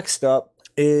 so next up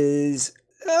is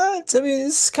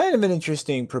it's kind of an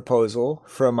interesting proposal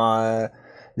from ZMN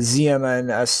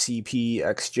SCP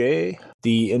XJ,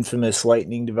 the infamous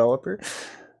Lightning developer.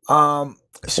 So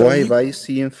why is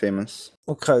he infamous?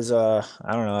 Because I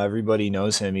don't know, everybody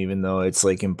knows him, even though it's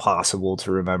like impossible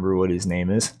to remember what his name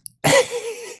is.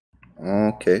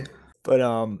 Okay.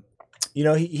 But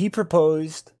he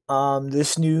proposed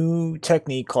this new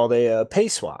technique called a pay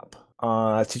swap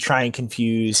to try and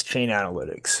confuse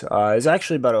Chainalysis. It's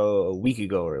actually about a week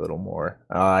ago or a little more.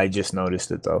 I just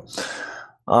noticed it though.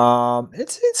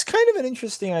 It's kind of an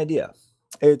interesting idea.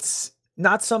 It's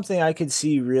not something I could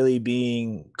see really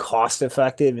being cost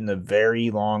effective in the very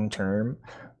long term,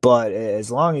 but as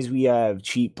long as we have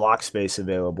cheap block space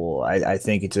available, I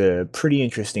think it's a pretty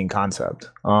interesting concept.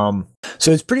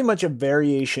 So it's pretty much a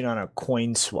variation on a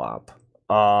coin swap,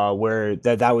 where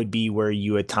that would be where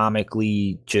you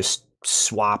atomically just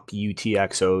swap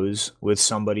UTXOs with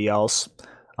somebody else.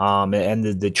 And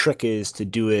the trick is to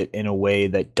do it in a way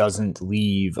that doesn't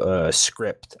leave a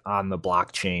script on the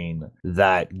blockchain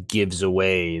that gives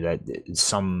away that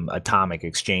some atomic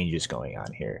exchange is going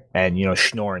on here. And,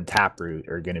 Schnorr and Taproot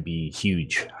are going to be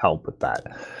huge help with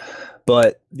that.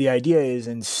 But the idea is,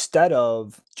 instead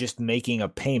of just making a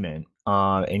payment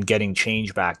and getting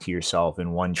change back to yourself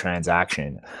in one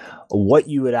transaction, what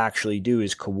you would actually do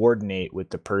is coordinate with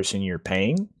the person you're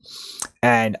paying.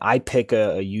 And I pick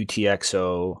a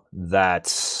UTXO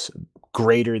that's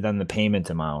greater than the payment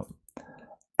amount,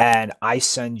 and I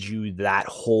send you that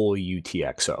whole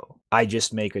UTXO. I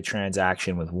just make a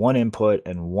transaction with one input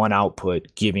and one output,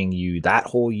 giving you that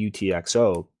whole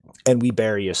UTXO, and we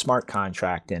bury a smart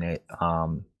contract in it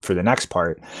for the next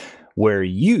part, where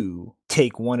you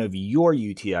take one of your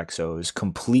UTXOs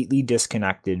completely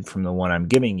disconnected from the one I'm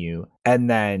giving you, and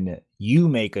then you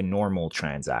make a normal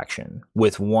transaction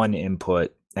with one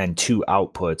input and two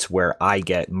outputs, where I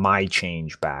get my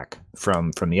change back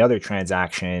from the other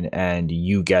transaction, and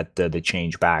you get the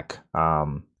change back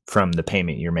from the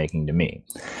payment you're making to me.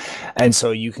 And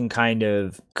so you can kind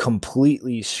of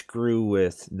completely screw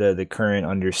with the current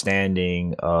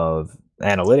understanding of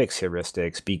analytics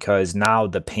heuristics, because now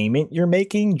the payment you're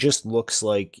making just looks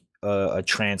like a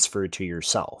transfer to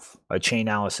yourself. A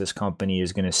Chainalysis company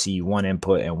is going to see one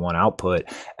input and one output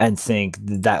and think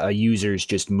that a user is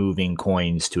just moving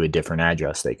coins to a different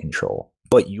address they control.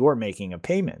 But you're making a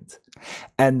payment,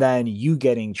 and then you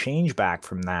getting change back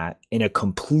from that in a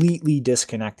completely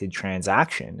disconnected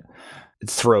transaction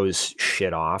throws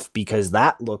shit off, because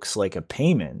that looks like a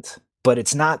payment, but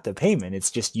it's not the payment.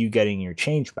 It's just you getting your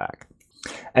change back.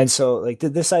 And so, like,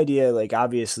 this idea, like,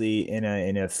 obviously in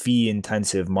a fee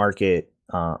intensive market,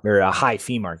 or a high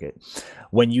fee market,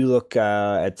 when you look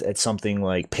at something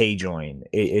like PayJoin,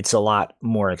 it's a lot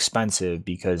more expensive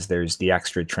because there's the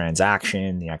extra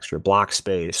transaction, the extra block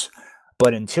space.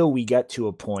 But until we get to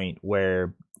a point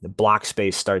where the block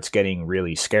space starts getting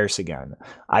really scarce again.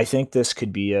 I think this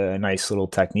could be a nice little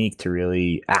technique to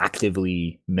really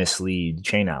actively mislead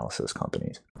Chainalysis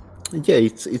companies. Yeah,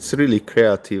 it's really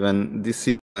creative, and this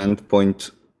is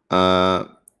endpoint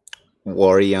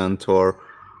variant, or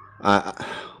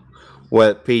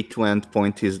well, pay to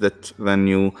endpoint is that when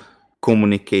you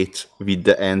communicate with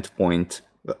the endpoint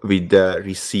with the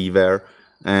receiver,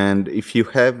 and if you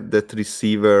have that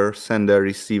receiver sender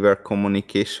receiver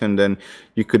communication, then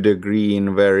you could agree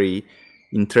in very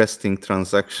interesting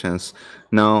transactions.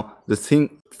 Now the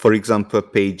thing, for example,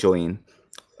 pay join.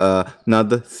 Now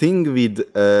the thing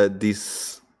with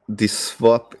this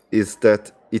swap is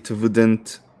that it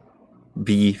wouldn't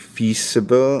be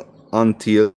feasible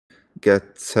until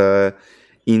get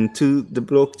into the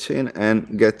blockchain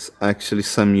and get actually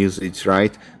some usage,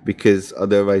 right? Because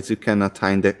otherwise you cannot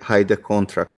hide the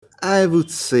contract. I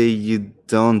would say you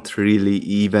don't really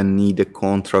even need a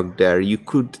contract there. You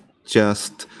could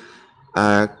just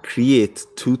create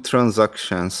two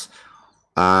transactions.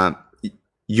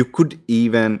 You could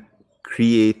even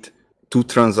create two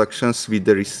transactions with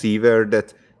the receiver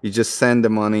that you just send the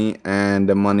money and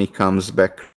the money comes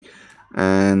back.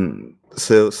 And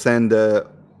so send a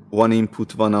one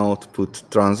input, one output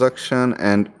transaction,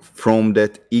 and from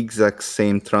that exact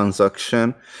same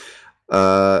transaction,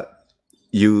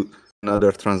 you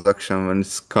another transaction when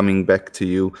it's coming back to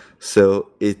you. So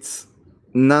it's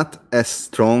not as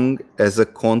strong as a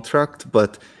contract,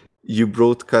 but you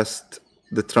broadcast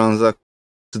the transaction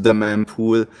to the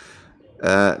mempool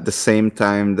the same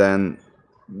time, then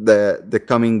the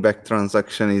coming back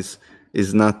transaction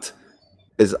is not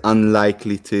as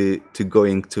unlikely to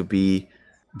going to be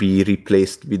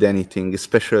replaced with anything,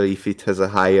 especially if it has a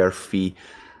higher fee.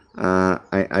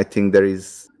 I think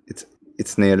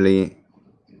it's nearly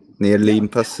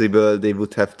impossible. They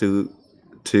would have to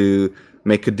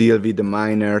make a deal with the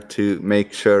miner to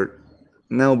make sure.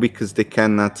 No, because they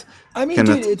cannot. I mean,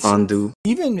 cannot dude, it's undo.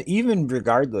 even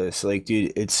regardless, like,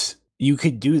 dude, it's you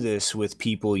could do this with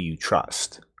people you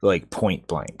trust, like point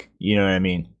blank. You know what I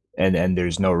mean? And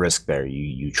there's no risk there.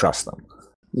 You trust them.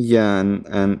 Yeah,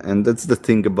 and that's the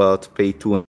thing about pay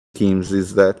to earn schemes,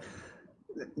 is that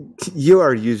you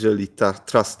are usually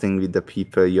trusting with the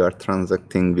people you are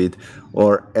transacting with,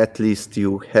 or at least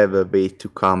you have a way to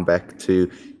come back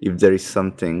to if there is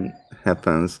something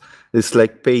happens. It's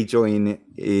like pay join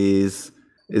is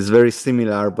very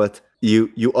similar, but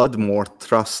you add more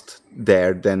trust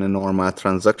there than a normal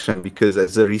transaction, because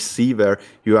as a receiver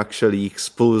you actually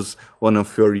expose one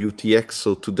of your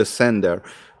UTXO to the sender,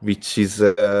 which is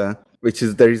there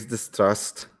is this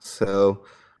trust. So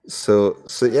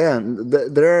yeah,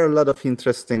 there are a lot of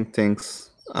interesting things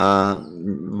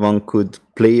one could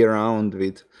play around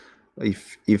with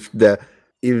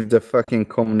if the fucking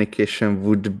communication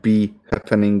would be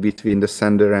happening between the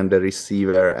sender and the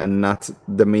receiver, and not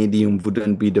the medium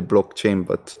wouldn't be the blockchain,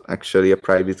 but actually a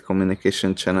private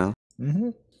communication channel. Mm-hmm.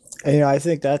 And I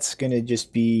think that's gonna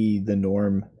just be the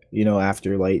norm.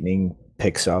 After Lightning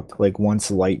picks up, like once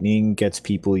Lightning gets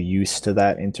people used to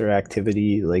that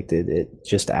interactivity, like it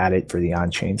just add it for the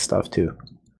on-chain stuff too.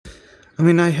 I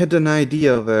mean, I had an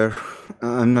idea where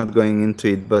I'm not going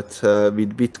into it, but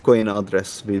with Bitcoin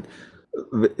address, with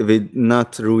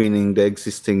not ruining the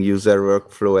existing user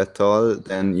workflow at all,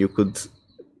 then you could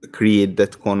create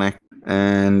that connect.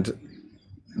 And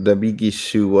the big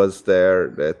issue was there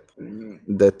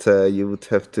that you would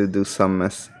have to do some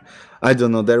mess. I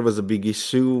don't know, there was a big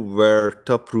issue where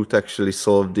Taproot actually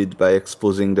solved it by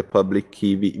exposing the public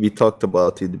key. We talked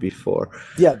about it before.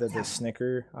 Yeah, the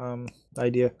Snicker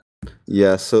idea.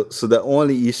 Yeah, so the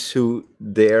only issue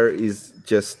there is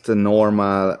just a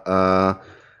normal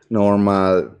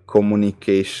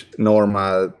communication,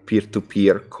 normal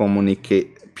peer-to-peer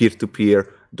peer-to-peer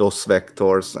DOS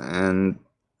vectors, and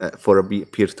for a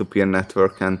peer-to-peer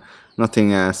network, and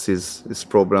nothing else is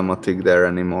problematic there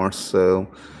anymore. So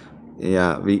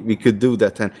yeah, we could do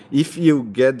that. And if you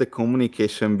get the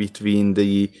communication between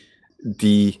the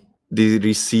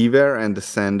receiver and the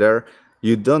sender,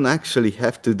 you don't actually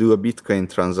have to do a Bitcoin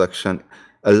transaction.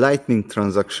 A Lightning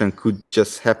transaction could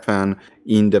just happen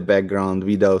in the background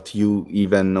without you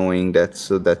even knowing that.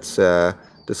 So that's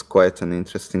quite an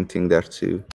interesting thing there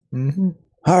too. Mm-hmm.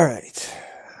 All right.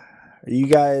 Are you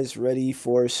guys ready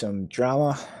for some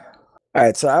drama? All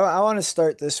right, so I want to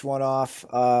start this one off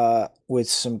with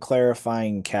some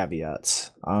clarifying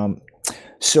caveats.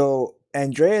 So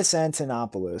Andreas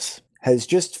Antonopoulos has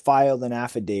just filed an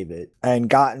affidavit and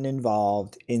gotten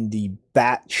involved in the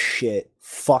batshit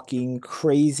fucking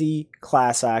crazy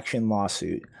class action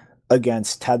lawsuit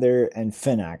against Tether and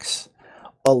Finex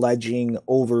alleging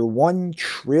over $1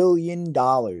 trillion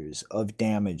of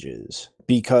damages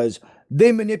because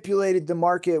they manipulated the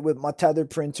market with my tether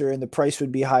printer and the price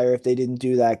would be higher if they didn't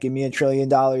do that. Give me $1 trillion,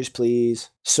 please.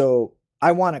 So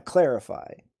I want to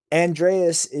clarify.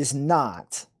 Andreas is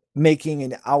not making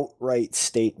an outright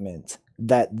statement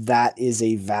that that is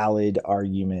a valid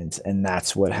argument and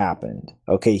that's what happened.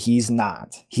 Okay, he's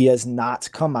not. He has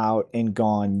not come out and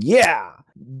gone, yeah,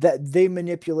 that they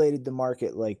manipulated the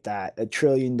market like that. $1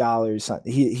 trillion.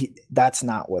 That's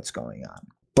not what's going on.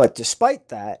 But despite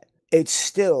that, it's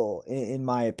still, in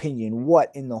my opinion,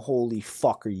 what in the holy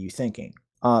fuck are you thinking?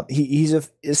 He's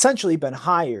essentially been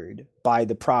hired by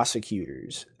the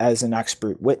prosecutors as an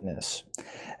expert witness,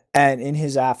 and in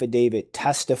his affidavit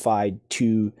testified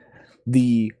to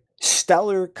the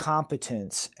stellar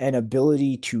competence and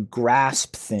ability to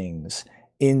grasp things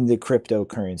in the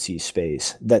cryptocurrency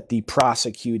space that the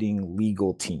prosecuting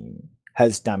legal team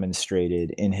has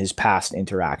demonstrated in his past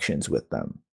interactions with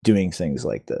them, doing things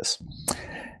like this.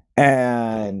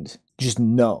 And just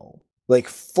no, like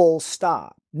full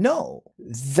stop. No,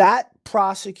 that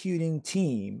prosecuting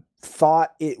team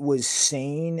thought it was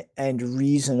sane and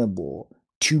reasonable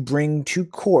to bring to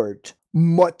court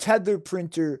my tether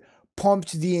printer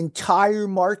pumped the entire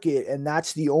market and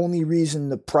that's the only reason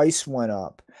the price went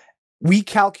up. We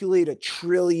calculate $1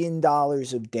 trillion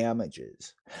of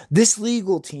damages. This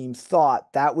legal team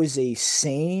thought that was a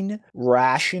sane,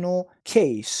 rational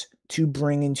case to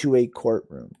bring into a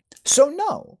courtroom. So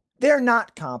no, they're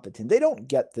not competent. They don't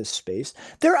get this space.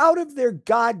 They're out of their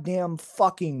goddamn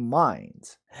fucking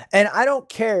minds. And I don't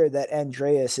care that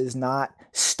Andreas is not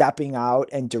stepping out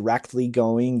and directly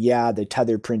going, yeah, the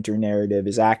tether printer narrative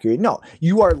is accurate. No,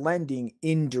 you are lending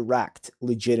indirect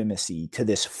legitimacy to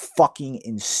this fucking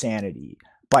insanity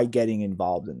by getting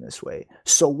involved in this way.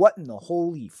 So what in the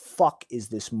holy fuck is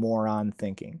this moron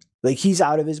thinking? Like, he's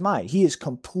out of his mind. He is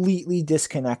completely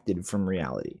disconnected from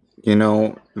reality. You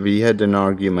know, we had an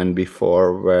argument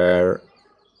before where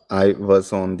I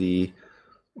was on the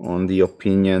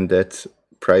opinion that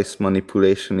price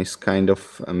manipulation is kind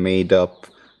of a made up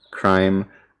crime,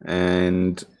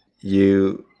 and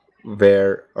you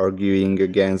were arguing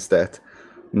against that.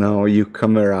 Now you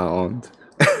come around.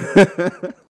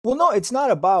 Well, no, it's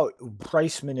not about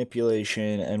price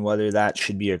manipulation and whether that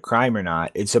should be a crime or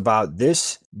not. It's about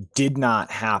this did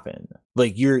not happen.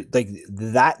 Like,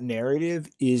 that narrative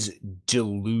is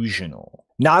delusional.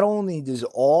 Not only does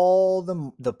all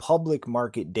the public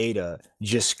market data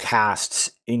just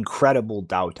casts incredible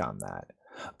doubt on that,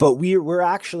 but we're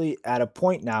actually at a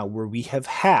point now where we have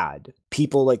had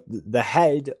people like the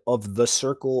head of the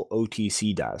Circle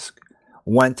OTC desk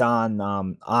went on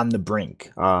the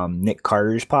brink, Nick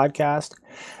Carter's podcast,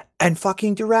 and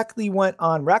fucking directly went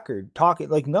on record talking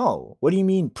like, no, what do you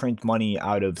mean print money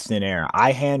out of thin air?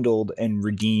 I handled and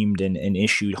redeemed and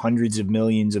issued hundreds of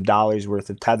millions of dollars worth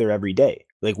of tether every day.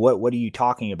 Like, what are you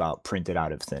talking about printed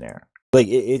out of thin air? Like,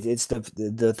 it's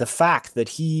the fact that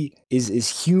he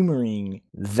is humoring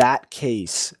that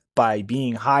case by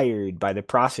being hired by the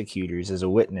prosecutors as a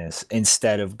witness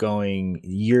instead of going,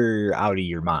 you're out of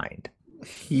your mind.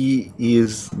 He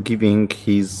is giving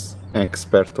his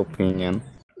expert opinion.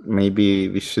 Maybe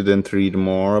we shouldn't read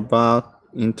more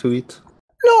into it.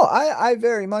 No, I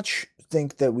very much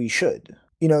think that we should.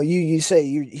 You know, you say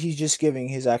he's just giving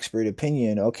his expert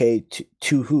opinion. Okay,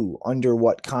 to who? Under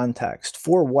what context?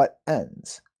 For what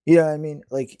ends? You know what I mean?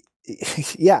 Like,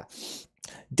 yeah,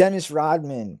 Dennis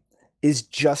Rodman is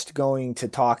just going to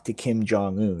talk to Kim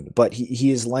Jong-un, but he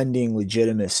is lending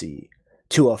legitimacy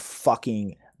to a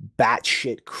fucking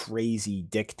batshit crazy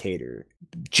dictator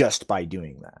just by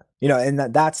doing that. You know, and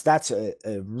that's a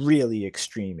really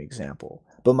extreme example.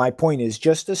 But my point is,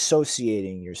 just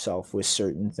associating yourself with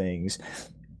certain things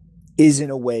is in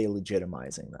a way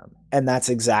legitimizing them. And that's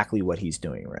exactly what he's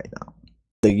doing right now.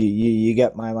 Like, you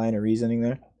get my line of reasoning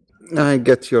there? I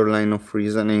get your line of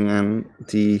reasoning, and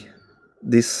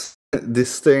this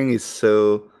thing is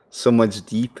so much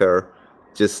deeper.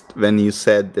 Just when you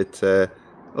said that,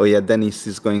 oh yeah, Dennis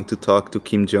is going to talk to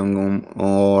Kim Jong-un,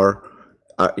 or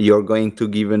you're going to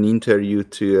give an interview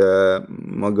to a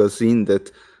magazine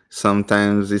that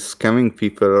sometimes is scamming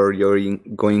people, or you're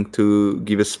going to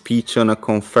give a speech on a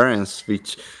conference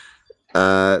which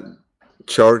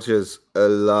charges a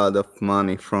lot of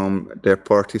money from their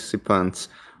participants,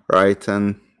 right?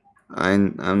 And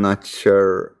I'm not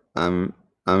sure I'm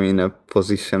in a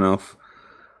position of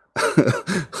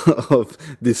of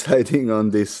deciding on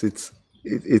this.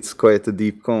 It's quite a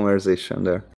deep conversation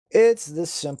there. It's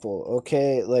this simple,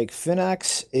 okay? Like,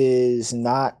 Finex is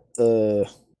not a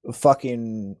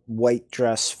fucking white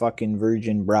dress fucking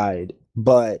virgin bride.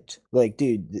 But like,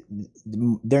 dude,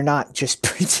 they're not just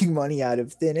printing money out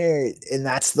of thin air, and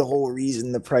that's the whole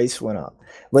reason the price went up.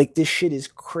 Like, this shit is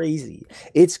crazy.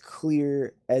 It's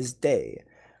clear as day.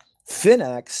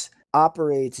 Finex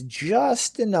operates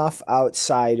just enough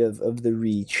outside of the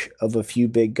reach of a few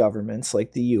big governments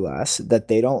like the US that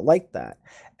they don't like that.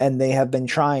 And they have been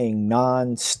trying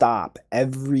nonstop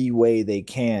every way they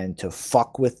can to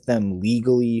fuck with them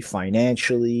legally,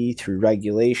 financially, through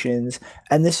regulations.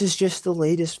 And this is just the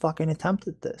latest fucking attempt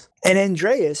at this. And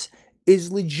Andreas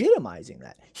is legitimizing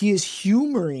that. He is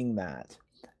humoring that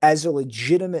as a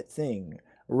legitimate thing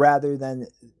rather than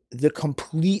the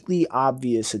completely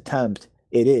obvious attempt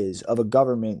it is of a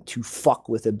government to fuck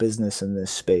with a business in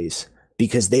this space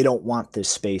because they don't want this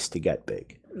space to get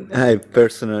big. I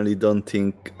personally don't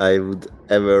think I would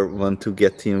ever want to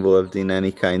get involved in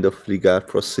any kind of legal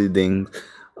proceeding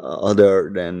other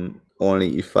than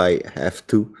only if I have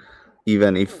to.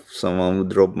 Even if someone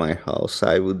would rob my house,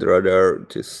 I would rather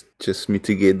just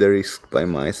mitigate the risk by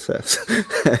myself.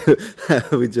 I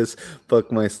would just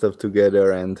pack my stuff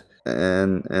together and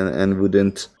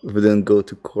wouldn't go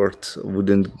to court,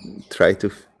 wouldn't try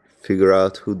to figure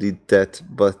out who did that.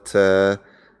 But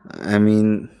I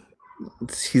mean,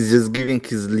 he's just giving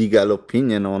his legal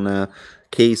opinion on a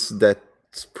case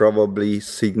that's probably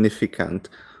significant.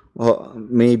 Well,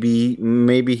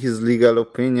 maybe his legal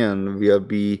opinion will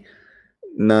be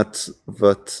not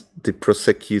what the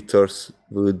prosecutors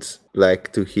would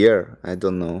like to hear. I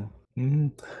don't know. Mm-hmm.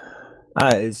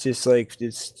 It's just like,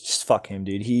 it's just fuck him,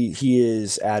 dude. He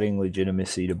is adding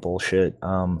legitimacy to bullshit.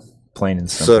 Plain and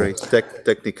simple. Sorry,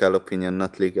 technical opinion,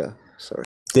 not legal. Sorry.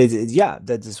 Yeah,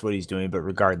 that's what he's doing. But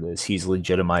regardless, he's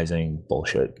legitimizing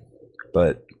bullshit.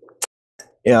 But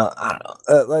yeah, I don't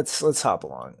know. Let's hop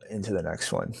along into the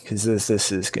next one because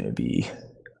this is going to be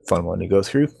a fun one to go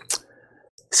through.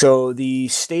 So the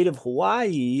state of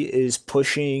Hawaii is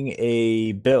pushing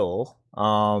a bill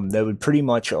that would pretty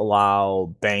much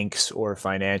allow banks or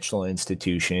financial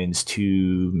institutions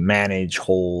to manage,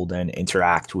 hold, and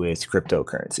interact with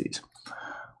cryptocurrencies.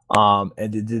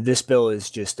 And this bill is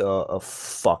just a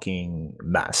fucking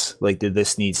mess. Like,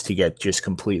 this needs to get just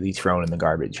completely thrown in the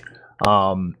garbage.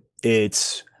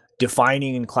 It's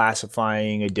defining and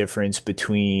classifying a difference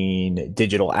between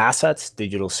digital assets,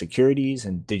 digital securities,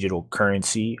 and digital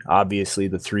currency. Obviously,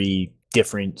 the three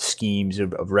different schemes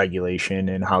of regulation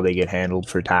and how they get handled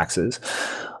for taxes.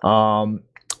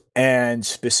 And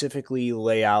specifically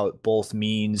lay out both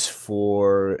means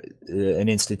for an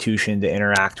institution to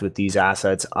interact with these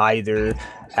assets, either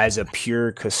as a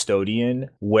pure custodian,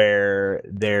 where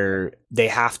they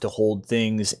have to hold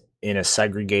things in a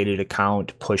segregated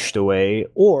account pushed away,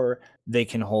 or they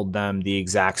can hold them the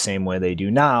exact same way they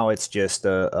do now. It's just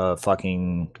a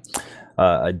fucking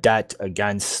a debt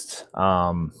against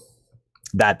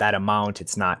that amount.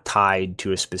 It's not tied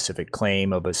to a specific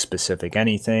claim of a specific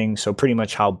anything. So pretty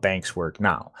much how banks work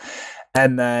now.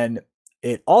 And then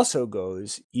it also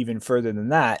goes even further than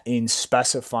that in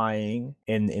specifying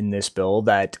in this bill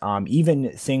that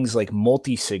even things like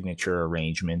multi-signature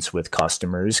arrangements with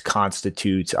customers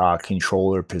constitute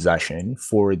control or possession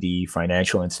for the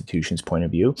financial institution's point of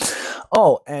view.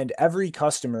 Oh, and every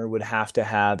customer would have to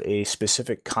have a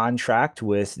specific contract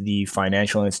with the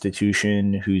financial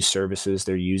institution whose services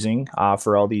they're using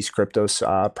for all these crypto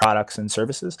products and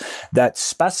services that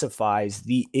specifies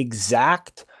the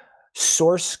exact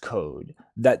source code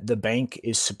that the bank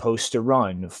is supposed to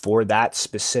run for that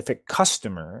specific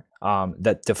customer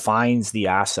that defines the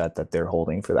asset that they're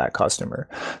holding for that customer.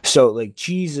 So, like,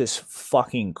 Jesus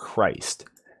fucking Christ.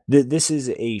 This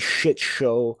is a shit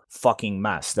show fucking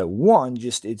mess. That one,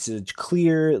 just it's a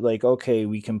clear, like, okay,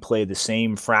 we can play the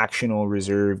same fractional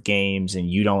reserve games and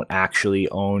you don't actually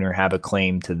own or have a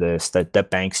claim to this that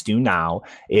banks do now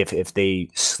if they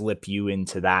slip you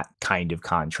into that kind of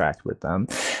contract with them.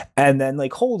 And then,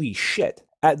 like, holy shit,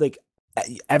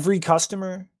 every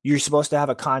customer, you're supposed to have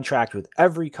a contract with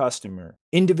every customer,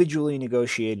 individually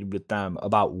negotiated with them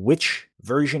about which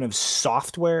version of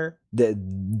software that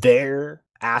their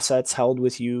assets held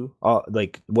with you,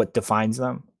 like what defines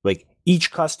them. Like,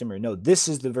 each customer, no, this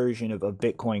is the version of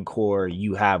Bitcoin Core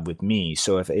you have with me.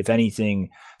 So if anything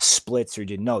splits or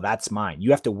didn't, no, that's mine. You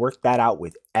have to work that out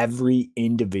with every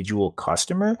individual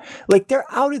customer. Like,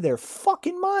 they're out of their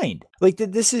fucking mind. Like,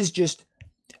 this is just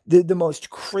the most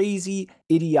crazy,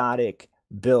 idiotic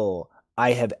bill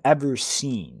I have ever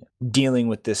seen dealing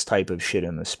with this type of shit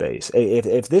in the space.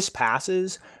 If this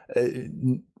passes,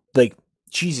 like,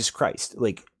 Jesus Christ,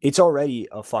 like, it's already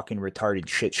a fucking retarded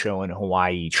shit show in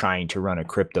Hawaii trying to run a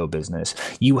crypto business.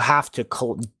 You have to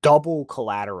double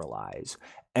collateralize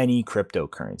any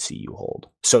cryptocurrency you hold.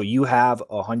 So you have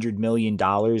 $100 million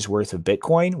worth of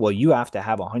Bitcoin. Well, you have to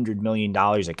have $100 million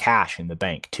of cash in the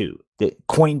bank too. The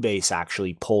Coinbase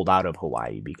actually pulled out of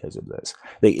Hawaii because of this.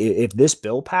 If this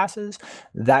bill passes,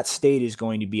 that state is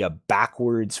going to be a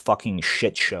backwards fucking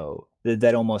shit show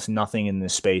that almost nothing in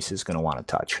this space is going to want to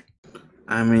touch.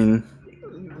 I mean,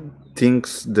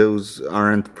 things those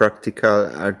aren't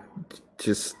practical are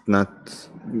just not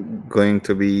going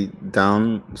to be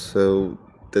done, so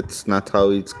that's not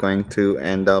how it's going to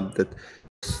end up, that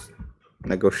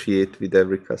negotiate with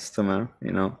every customer,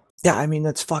 you know? Yeah, I mean,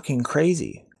 that's fucking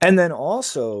crazy. And then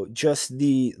also just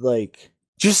the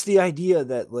idea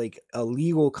that like a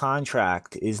legal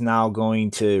contract is now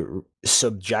going to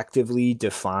subjectively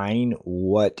define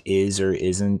what is or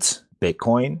isn't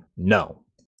Bitcoin. No.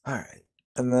 All right.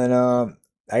 And then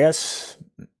I guess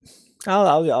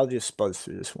I'll just buzz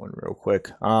through this one real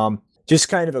quick. Just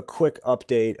kind of a quick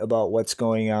update about what's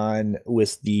going on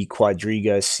with the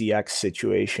Quadriga CX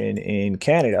situation in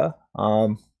Canada.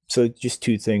 So just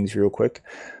two things real quick.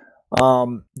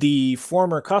 The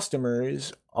former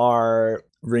customers are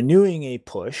renewing a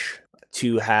push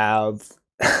to have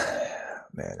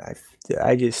man,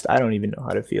 I don't even know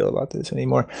how to feel about this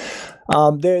anymore.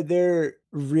 They're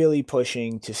really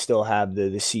pushing to still have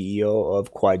the CEO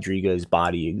of Quadriga's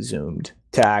body exhumed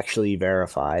to actually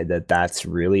verify that that's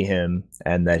really him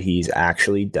and that he's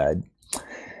actually dead.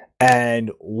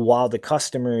 And while the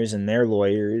customers and their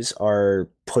lawyers are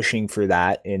pushing for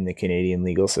that in the Canadian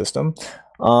legal system,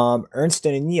 Ernst &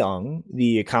 Young,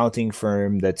 the accounting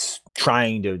firm that's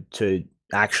trying to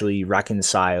actually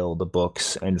reconcile the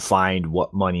books and find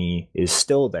what money is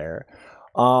still there,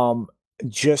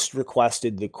 just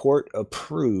requested the court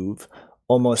approve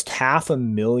almost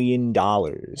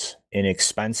 $500,000 in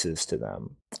expenses to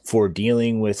them for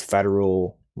dealing with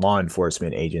federal law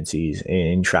enforcement agencies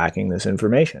in tracking this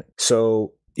information.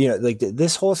 So, you know, like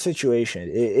this whole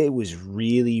situation, it was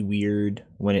really weird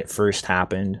when it first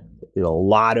happened. A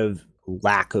lot of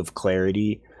lack of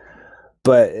clarity.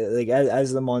 But like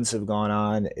as the months have gone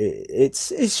on, it's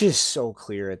just so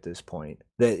clear at this point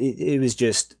that it was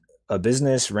just a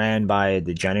business ran by a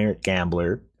degenerate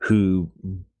gambler who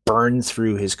burned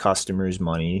through his customers'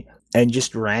 money and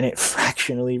just ran it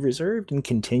fractionally reserved and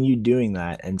continued doing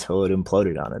that until it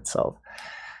imploded on itself.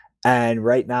 And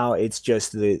right now, it's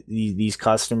just these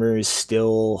customers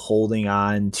still holding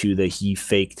on to the he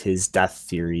faked his death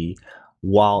theory,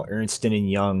 while Ernst &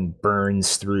 Young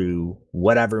burns through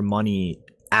whatever money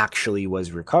actually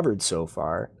was recovered so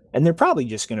far. And they're probably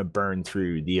just going to burn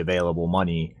through the available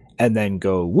money and then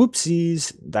go,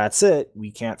 whoopsies, that's it. We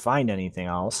can't find anything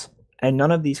else. And none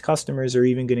of these customers are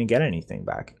even going to get anything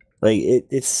back. Like,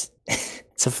 it's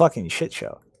it's a fucking shit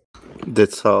show.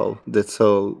 That's all.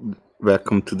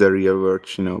 Welcome to the real world,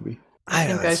 Shinobi. I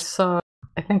think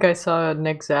I saw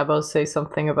Nick Szabo say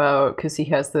something about, because he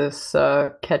has this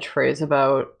catchphrase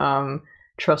about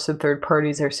trusted third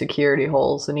parties are security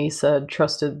holes, and he said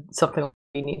trusted something like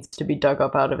he needs to be dug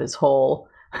up out of his hole.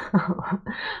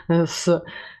 It's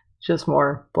just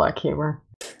more black humor.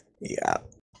 Yeah,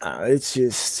 it's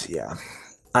just, yeah.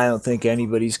 I don't think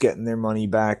anybody's getting their money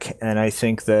back, and I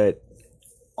think that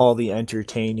all the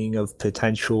entertaining of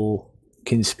potential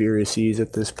conspiracies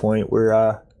at this point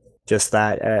were just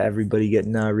that, everybody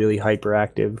getting really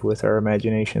hyperactive with our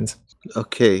imaginations.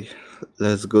 Okay,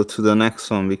 let's go to the next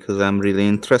one because I'm really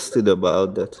interested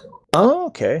about that. Oh,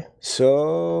 okay.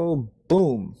 So,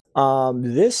 boom.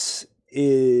 This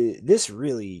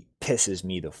really pisses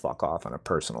me the fuck off on a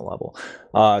personal level.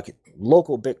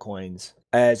 Local Bitcoins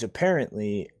has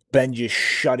apparently been just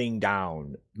shutting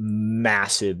down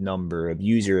massive number of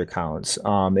user accounts.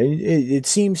 It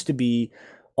seems to be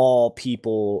all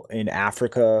people in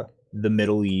Africa, the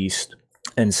Middle East,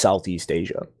 and Southeast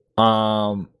Asia.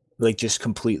 Like just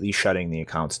completely shutting the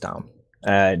accounts down.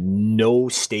 No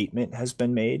statement has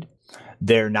been made.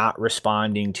 They're not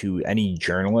responding to any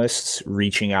journalists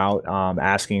reaching out,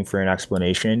 asking for an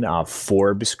explanation.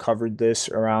 Forbes covered this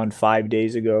around 5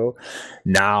 days ago.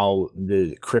 Now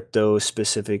the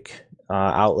crypto-specific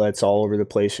outlets all over the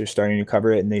place are starting to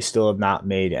cover it, and they still have not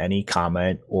made any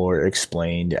comment or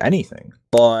explained anything.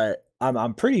 But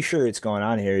I'm pretty sure what's going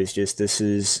on here is just this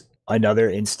is another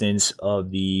instance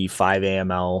of the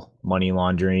 5AML money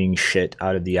laundering shit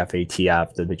out of the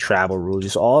FATF, the travel rules,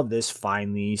 just all of this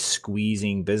finally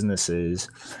squeezing businesses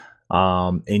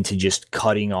into just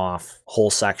cutting off whole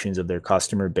sections of their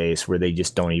customer base where they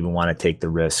just don't even want to take the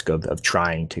risk of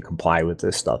trying to comply with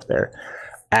this stuff there.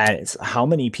 And it's how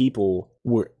many people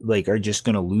are just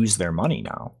going to lose their money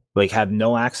now? like have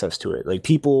no access to it. Like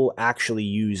people actually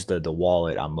use the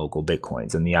wallet on local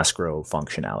Bitcoins and the escrow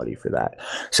functionality for that.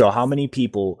 So how many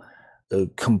people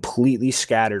completely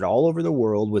scattered all over the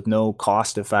world with no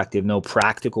cost effective, no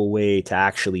practical way to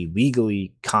actually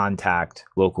legally contact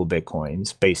local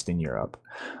Bitcoins based in Europe.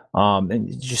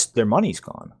 And just their money's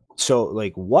gone. So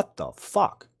like, what the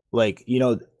fuck? Like, you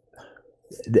know,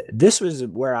 this was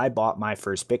where I bought my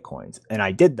first Bitcoins. And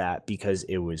I did that because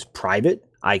it was private.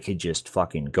 I could just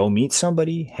fucking go meet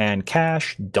somebody, hand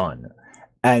cash, done.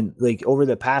 And like over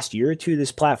the past year or two,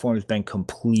 this platform has been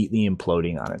completely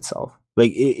imploding on itself.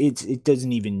 Like it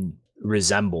doesn't even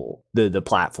resemble the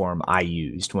platform I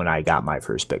used when I got my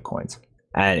first Bitcoins.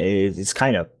 And it's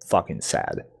kind of fucking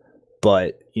sad.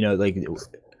 But, you know, like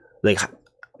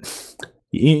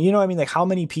you know what I mean? Like how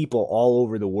many people all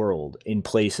over the world in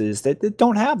places that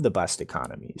don't have the best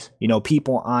economies, you know,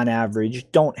 people on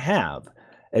average don't have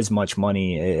as much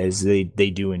money as they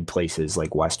do in places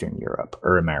like Western Europe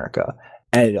or America.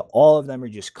 And all of them are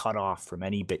just cut off from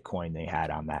any Bitcoin they had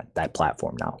on that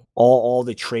platform now. All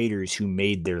the traders who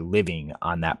made their living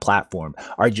on that platform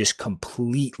are just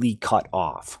completely cut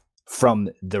off from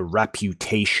the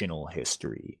reputational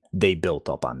history they built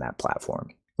up on that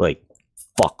platform. Like,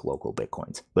 fuck local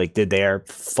Bitcoins. Like, they're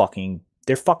fucking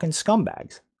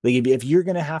scumbags. Like, if you're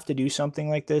going to have to do something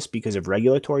like this because of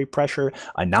regulatory pressure,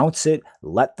 announce it,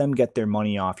 let them get their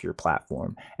money off your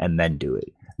platform, and then do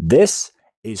it. This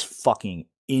is fucking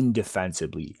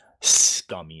indefensibly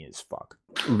scummy as fuck.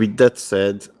 With that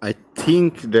said, I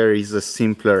think there is a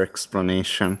simpler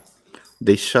explanation.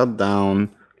 They shut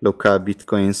down local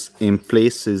Bitcoins in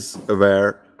places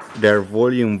where their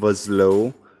volume was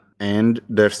low and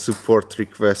their support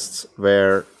requests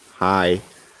were high,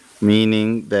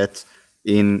 meaning that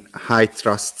in high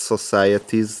trust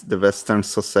societies, the Western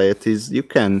societies, you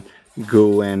can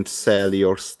go and sell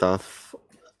your stuff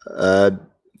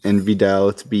and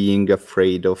without being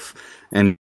afraid of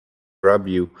and rob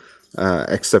you,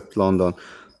 except London.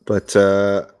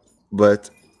 But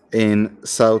in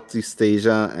Southeast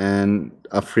Asia and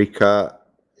Africa,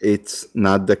 it's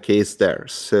not the case there.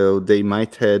 So they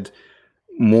might had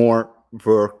more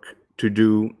work to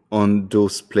do on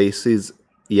those places,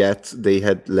 yet they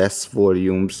had less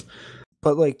volumes.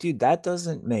 But like, dude, that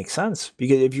doesn't make sense,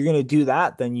 because if you're going to do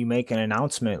that, then you make an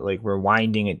announcement like we're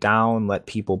winding it down, let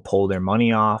people pull their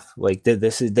money off. Like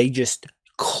they just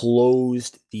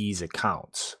closed these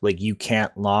accounts. Like you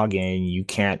can't log in, you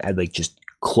can't, like, just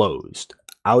closed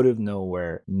out of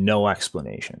nowhere, no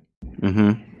explanation.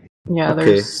 Mm-hmm. Yeah,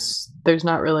 Okay. there's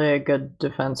not really a good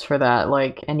defense for that.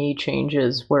 Like any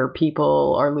changes where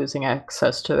people are losing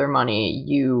access to their money,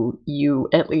 you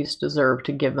at least deserve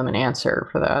to give them an answer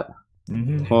for that.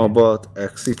 Mm-hmm. How about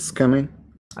exit scamming?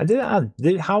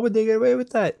 How would they get away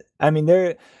with that? I mean,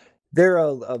 they're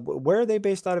where are they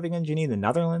based out of again, Ginny? The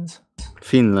Netherlands?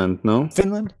 Finland, no?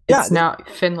 Finland? It's now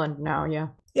Finland now, yeah.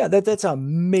 Yeah, that's a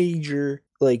major,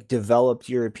 like, developed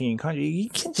European country. You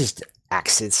can't just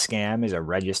exit scam as a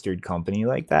registered company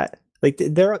like that. Like,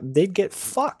 they'd get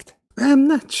fucked. I'm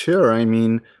not sure. I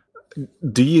mean,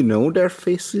 do you know their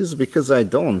faces? Because I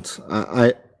don't.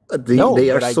 They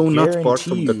are so not part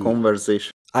of the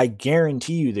conversation. I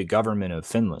guarantee you the government of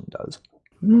Finland does.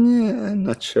 Yeah, I'm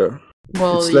not sure.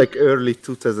 Well, it's like early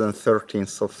 2013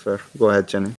 software. Go ahead,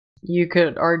 Jenny. You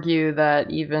could argue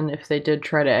that even if they did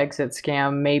try to exit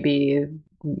scam, maybe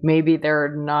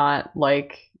they're not,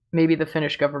 like, maybe the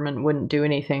Finnish government wouldn't do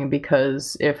anything,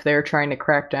 because if they're trying to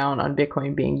crack down on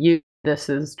Bitcoin being used, this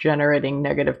is generating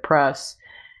negative press.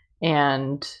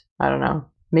 And I don't know,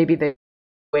 maybe they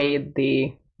weighed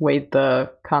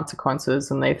the consequences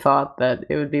and they thought that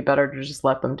it would be better to just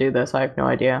let them do this. I have no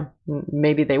idea.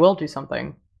 Maybe they will do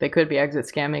something. They could be exit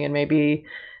scamming, and maybe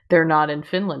they're not in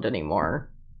Finland anymore,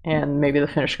 and maybe the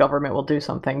Finnish government will do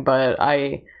something. But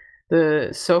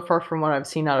so far from what I've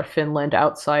seen out of Finland,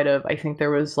 outside of, I think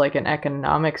there was like an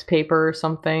economics paper or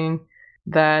something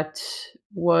that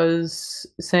was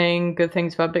saying good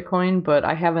things about Bitcoin, but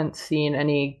I haven't seen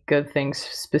any good things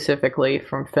specifically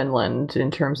from Finland in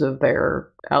terms of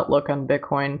their outlook on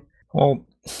Bitcoin. Well,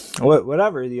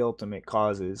 whatever the ultimate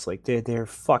cause is, like, they're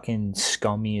fucking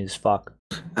scummy as fuck.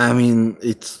 I mean,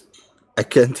 I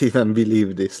can't even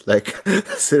believe this. Like,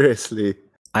 seriously.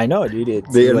 I know, dude.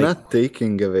 They're not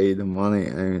taking away the money.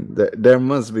 I mean, there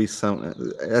must be some.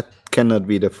 That cannot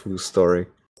be the full story.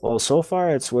 Well, so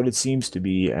far it's what it seems to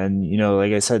be, and you know,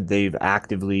 like I said, they've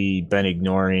actively been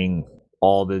ignoring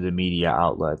all the media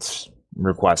outlets'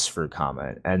 requests for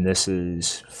comment, and this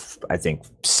is, I think,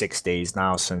 6 days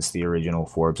now since the original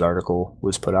Forbes article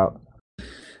was put out.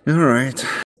 All right.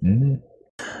 Mm-hmm.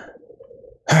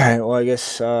 All right. Well, I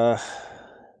guess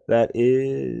that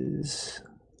is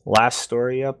last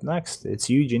story up next. It's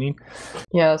you, Janine.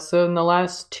 Yeah, so in the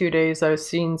last 2 days, I've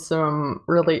seen some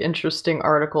really interesting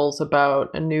articles about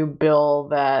a new bill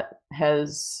that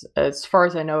has, as far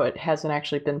as I know, it hasn't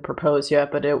actually been proposed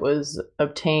yet, but it was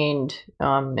obtained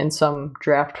in some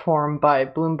draft form by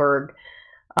Bloomberg.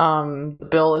 The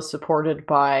bill is supported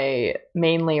by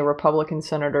mainly Republican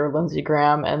Senator Lindsey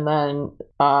Graham, and then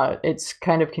it's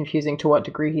kind of confusing to what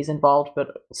degree he's involved,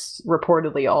 but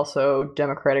reportedly also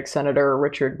Democratic Senator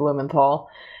Richard Blumenthal.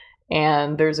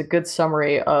 And there's a good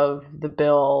summary of the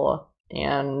bill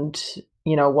and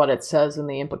what it says and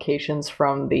the implications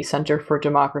from the Center for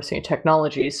Democracy and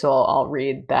Technology. So I'll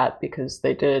read that because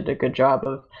they did a good job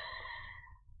of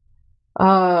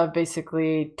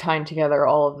basically tying together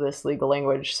all of this legal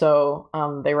language. So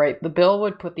they write, the bill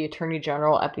would put the Attorney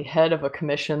General at the head of a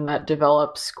commission that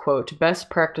develops, quote, best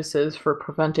practices for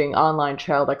preventing online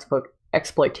child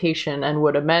exploitation, and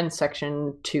would amend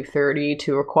Section 230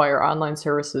 to require online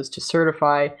services to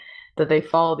certify that they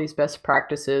follow these best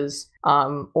practices,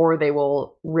 or they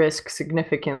will risk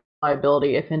significant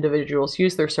liability if individuals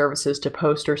use their services to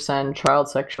post or send child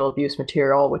sexual abuse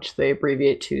material, which they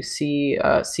abbreviate to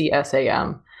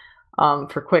CSAM.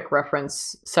 For quick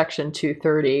reference, Section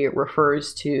 230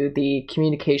 refers to the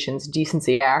Communications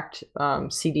Decency Act,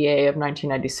 CDA of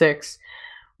 1996,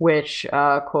 which,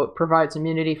 quote, provides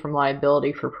immunity from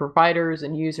liability for providers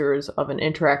and users of an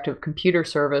interactive computer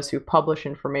service who publish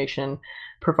information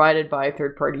provided by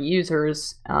third-party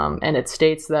users, and it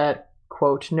states that,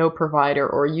 quote, no provider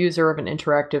or user of an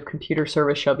interactive computer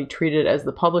service shall be treated as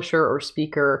the publisher or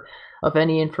speaker of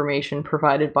any information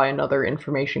provided by another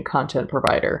information content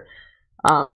provider.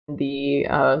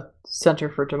 The Center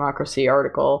for Democracy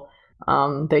article,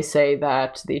 they say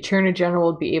that the Attorney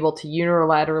General would be able to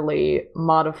unilaterally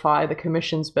modify the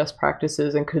Commission's best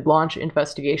practices and could launch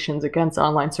investigations against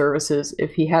online services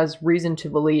if he has reason to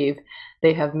believe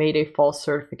they have made a false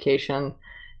certification.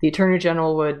 The Attorney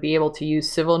General would be able to use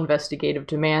civil investigative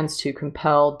demands to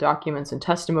compel documents and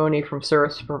testimony from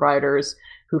service providers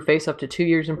who face up to 2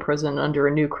 years in prison under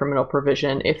a new criminal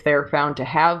provision if they are found to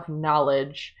have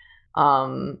knowledge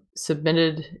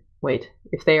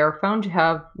if they are found to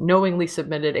have knowingly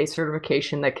submitted a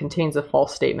certification that contains a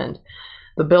false statement.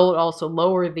 The bill would also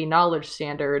lower the knowledge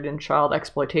standard in child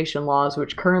exploitation laws,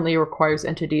 which currently requires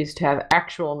entities to have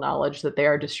actual knowledge that they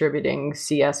are distributing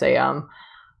CSAM.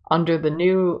 Under the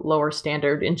new lower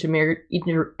standard,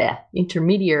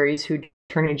 intermediaries who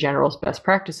Attorney General's best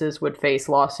practices would face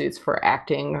lawsuits for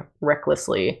acting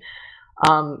recklessly.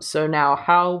 So now,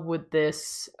 how would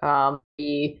this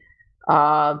be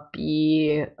a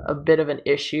bit of an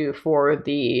issue for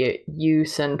the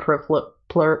use and I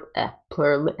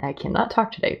cannot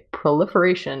talk today,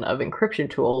 proliferation of encryption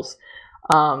tools?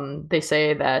 They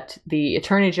say that the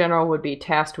Attorney General would be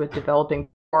tasked with developing,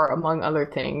 or among other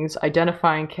things,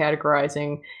 identifying,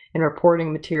 categorizing, and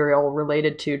reporting material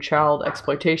related to child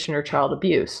exploitation or child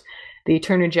abuse. The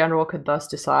Attorney General could thus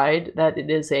decide that it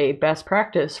is a best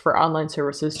practice for online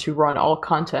services to run all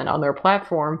content on their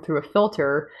platform through a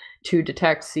filter to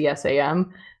detect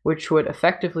CSAM, which would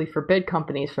effectively forbid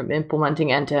companies from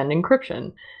implementing end-to-end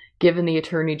encryption. Given the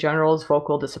Attorney General's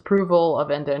vocal disapproval of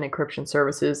end-to-end encryption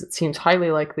services, it seems highly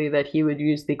likely that he would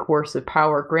use the coercive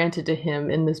power granted to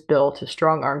him in this bill to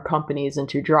strong-arm companies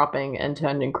into dropping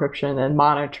end-to-end encryption and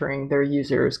monitoring their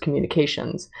users'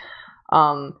 communications.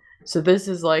 So this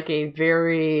is there's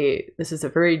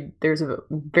a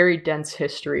very dense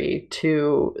history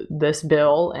to this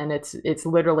bill, and it's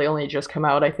literally only just come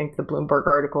out. I think the Bloomberg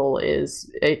article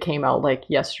it came out like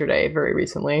yesterday, very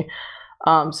recently.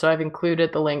 So I've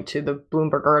included the link to the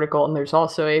Bloomberg article, and there's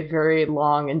also a very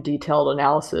long and detailed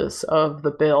analysis of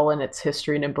the bill and its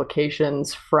history and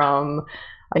implications from,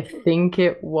 I think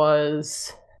it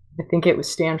was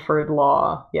Stanford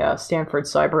Law. Yeah, Stanford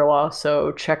Cyber Law.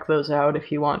 So check those out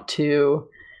if you want to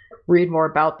read more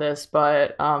about this.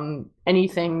 But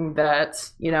anything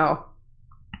that,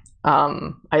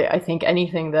 I think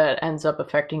anything that ends up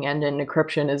affecting end-to-end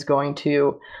encryption is going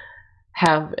to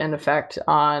have an effect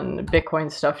on Bitcoin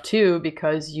stuff too,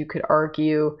 because you could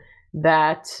argue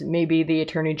that maybe the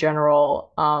Attorney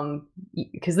General,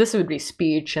 because this would be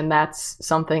speech, and that's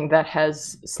something that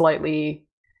has slightly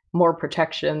more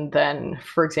protection than,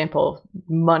 for example,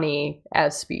 money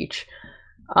as speech,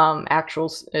 actual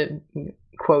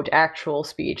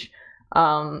speech.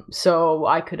 So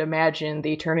I could imagine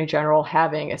the Attorney General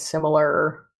having a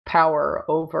similar power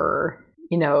over,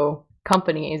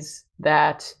 companies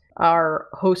that are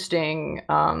hosting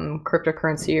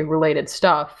cryptocurrency related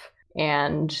stuff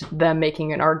and them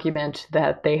making an argument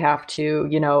that they have to,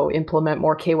 implement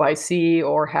more KYC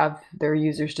or have their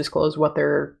users disclose what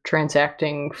they're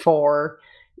transacting for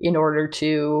in order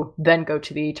to then go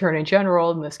to the Attorney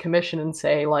General and this commission and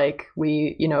say, like,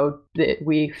 we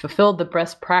fulfilled the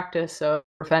best practice of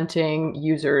preventing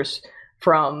users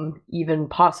from even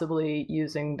possibly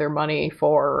using their money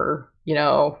for,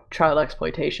 child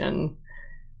exploitation.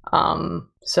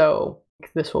 So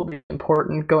this will be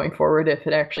important going forward if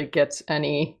it actually gets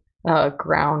any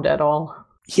ground at all.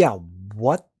 Yeah,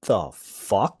 what the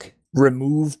fuck?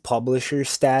 Remove publisher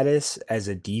status as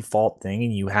a default thing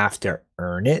and you have to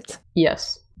earn it?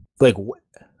 Yes. Like, what?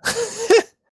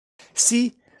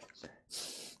 See,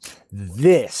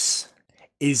 this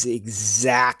is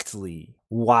exactly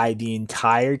why the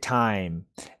entire time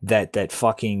that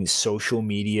fucking social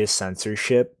media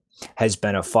censorship has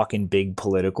been a fucking big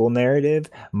political narrative,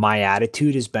 my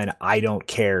attitude has been, I don't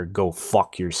care, go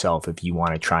fuck yourself if you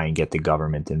want to try and get the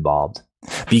government involved.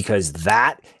 Because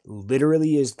that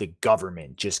literally is the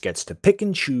government just gets to pick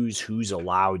and choose who's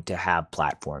allowed to have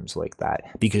platforms like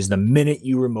that. Because the minute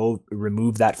you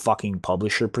remove that fucking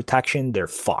publisher protection, they're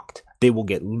fucked. They will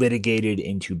get litigated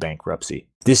into bankruptcy.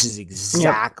 This is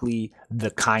exactly the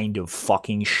kind of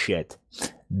fucking shit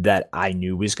that I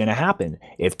knew was going to happen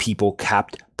if people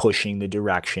kept pushing the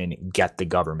direction, get the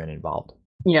government involved.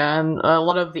 Yeah, and a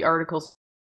lot of the articles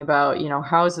about,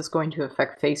 how is this going to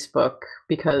affect Facebook?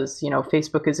 Because,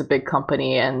 Facebook is a big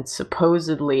company and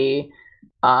supposedly,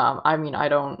 I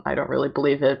don't really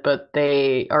believe it, but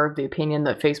they are of the opinion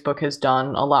that Facebook has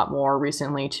done a lot more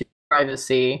recently to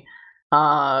privacy.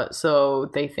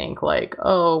 So they think like,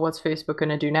 oh, what's Facebook going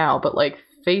to do now? But like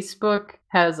Facebook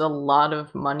has a lot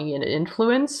of money and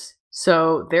influence,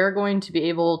 so they're going to be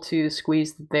able to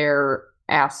squeeze their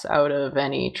ass out of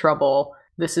any trouble.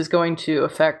 This is going to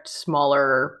affect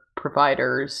smaller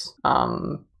providers.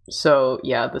 So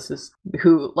yeah, this is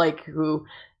who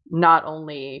not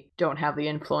only don't have the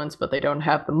influence, but they don't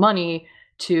have the money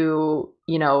to,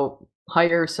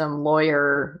 hire some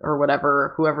lawyer or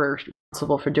whatever, whoever's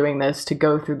responsible for doing this, to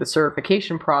go through the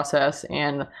certification process.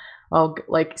 And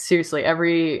seriously,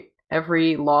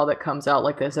 every law that comes out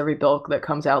like this, every bill that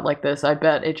comes out like this, I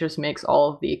bet it just makes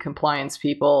all of the compliance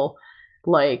people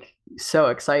like so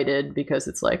excited, because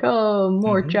it's like, oh,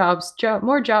 more jobs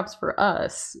for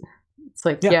us. It's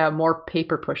like, more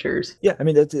paper pushers. Yeah, I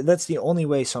mean, that's the only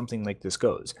way something like this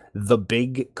goes. The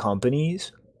big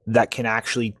companies that can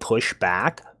actually push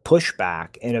back,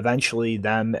 and eventually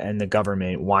them and the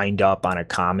government wind up on a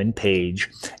common page,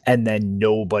 and then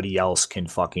nobody else can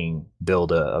fucking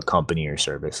build a company or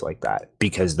service like that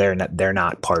because they're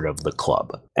not part of the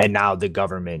club. And now the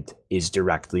government is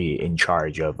directly in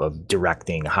charge of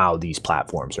directing how these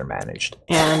platforms are managed.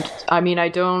 And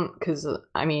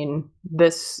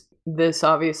this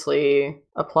obviously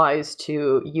applies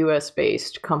to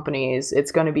US-based companies.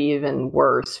 It's going to be even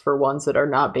worse for ones that are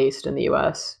not based in the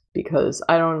US, because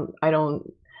I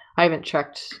haven't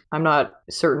checked. I'm not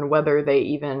certain whether they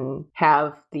even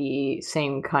have the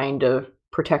same kind of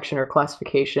protection or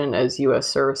classification as US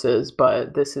services,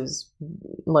 but this is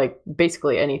like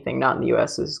basically anything not in the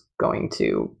US is going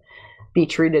to be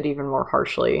treated even more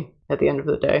harshly at the end of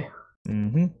the day.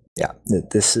 Mm-hmm. Yeah,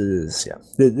 this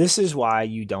is why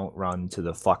you don't run to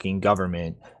the fucking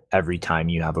government every time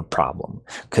you have a problem,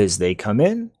 because they come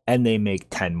in and they make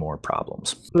 10 more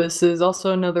problems. This is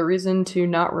also another reason to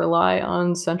not rely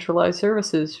on centralized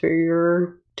services for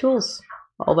your tools.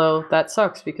 Although that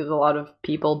sucks because a lot of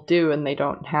people do, and they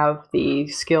don't have the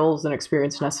skills and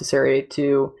experience necessary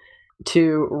to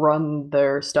run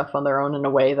their stuff on their own in a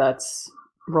way that's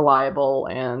reliable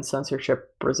and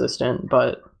censorship resistant.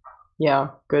 But yeah,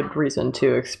 good reason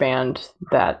to expand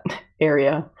that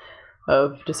area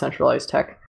of decentralized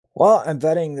tech. Well, I'm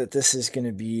betting that this is going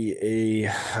to be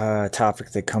a topic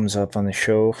that comes up on the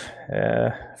show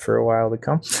for a while to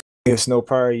come. I guess,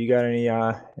 Snowpar, you got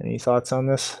any thoughts on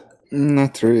this?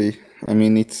 Not really. I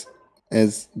mean, it's,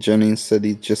 as Jennings said,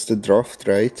 it's just a draft,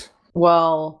 right?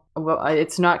 Well,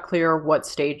 it's not clear what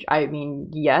stage. I mean,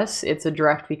 yes, it's a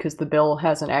draft because the bill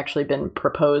hasn't actually been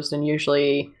proposed, and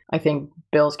usually I think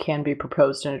bills can be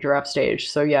proposed in a draft stage.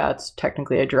 So yeah, it's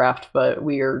technically a draft, but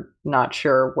we are not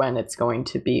sure when it's going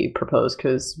to be proposed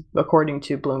because according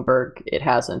to Bloomberg, it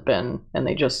hasn't been, and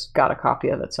they just got a copy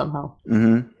of it somehow.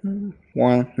 Mm-hmm.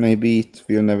 Well, maybe it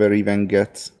will never even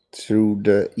get through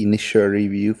the initial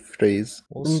review phase.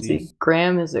 We'll Lindsey see.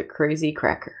 Graham is a crazy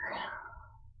cracker.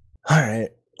 All right.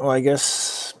 Well, I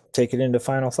guess take it into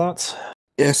final thoughts.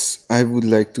 Yes, I would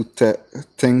like to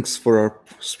thanks for our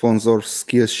sponsor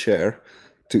Skillshare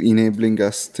to enabling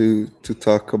us to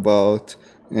talk about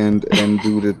and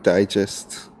do the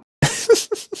digest.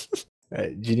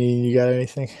 Janine, you got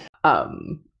anything?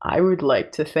 I would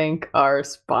like to thank our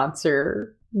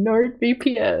sponsor,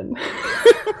 NordVPN.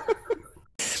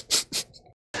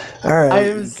 All right. I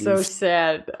am so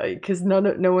sad because no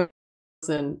one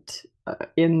wasn't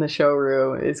in the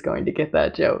showroom is going to get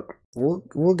that joke.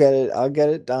 We'll get it. I'll get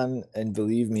it done, and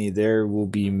believe me, there will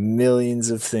be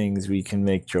millions of things we can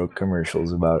make joke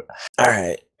commercials about. All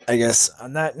right. I guess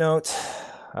on that note,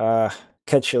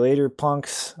 catch you later,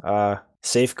 punks.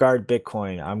 Safeguard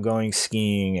Bitcoin. I'm going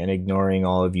skiing and ignoring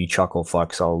all of you chuckle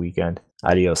fucks all weekend.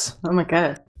 Adios. Oh my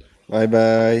god.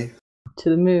 Bye-bye. To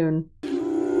the moon.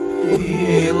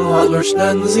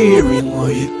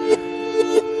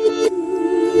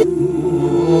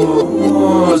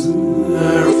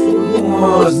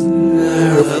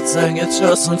 That's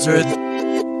inget som trött.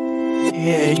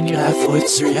 Inga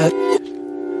fortsätt.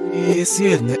 I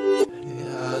sinne.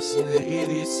 Jag snir i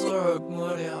ditt sorg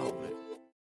mår jag.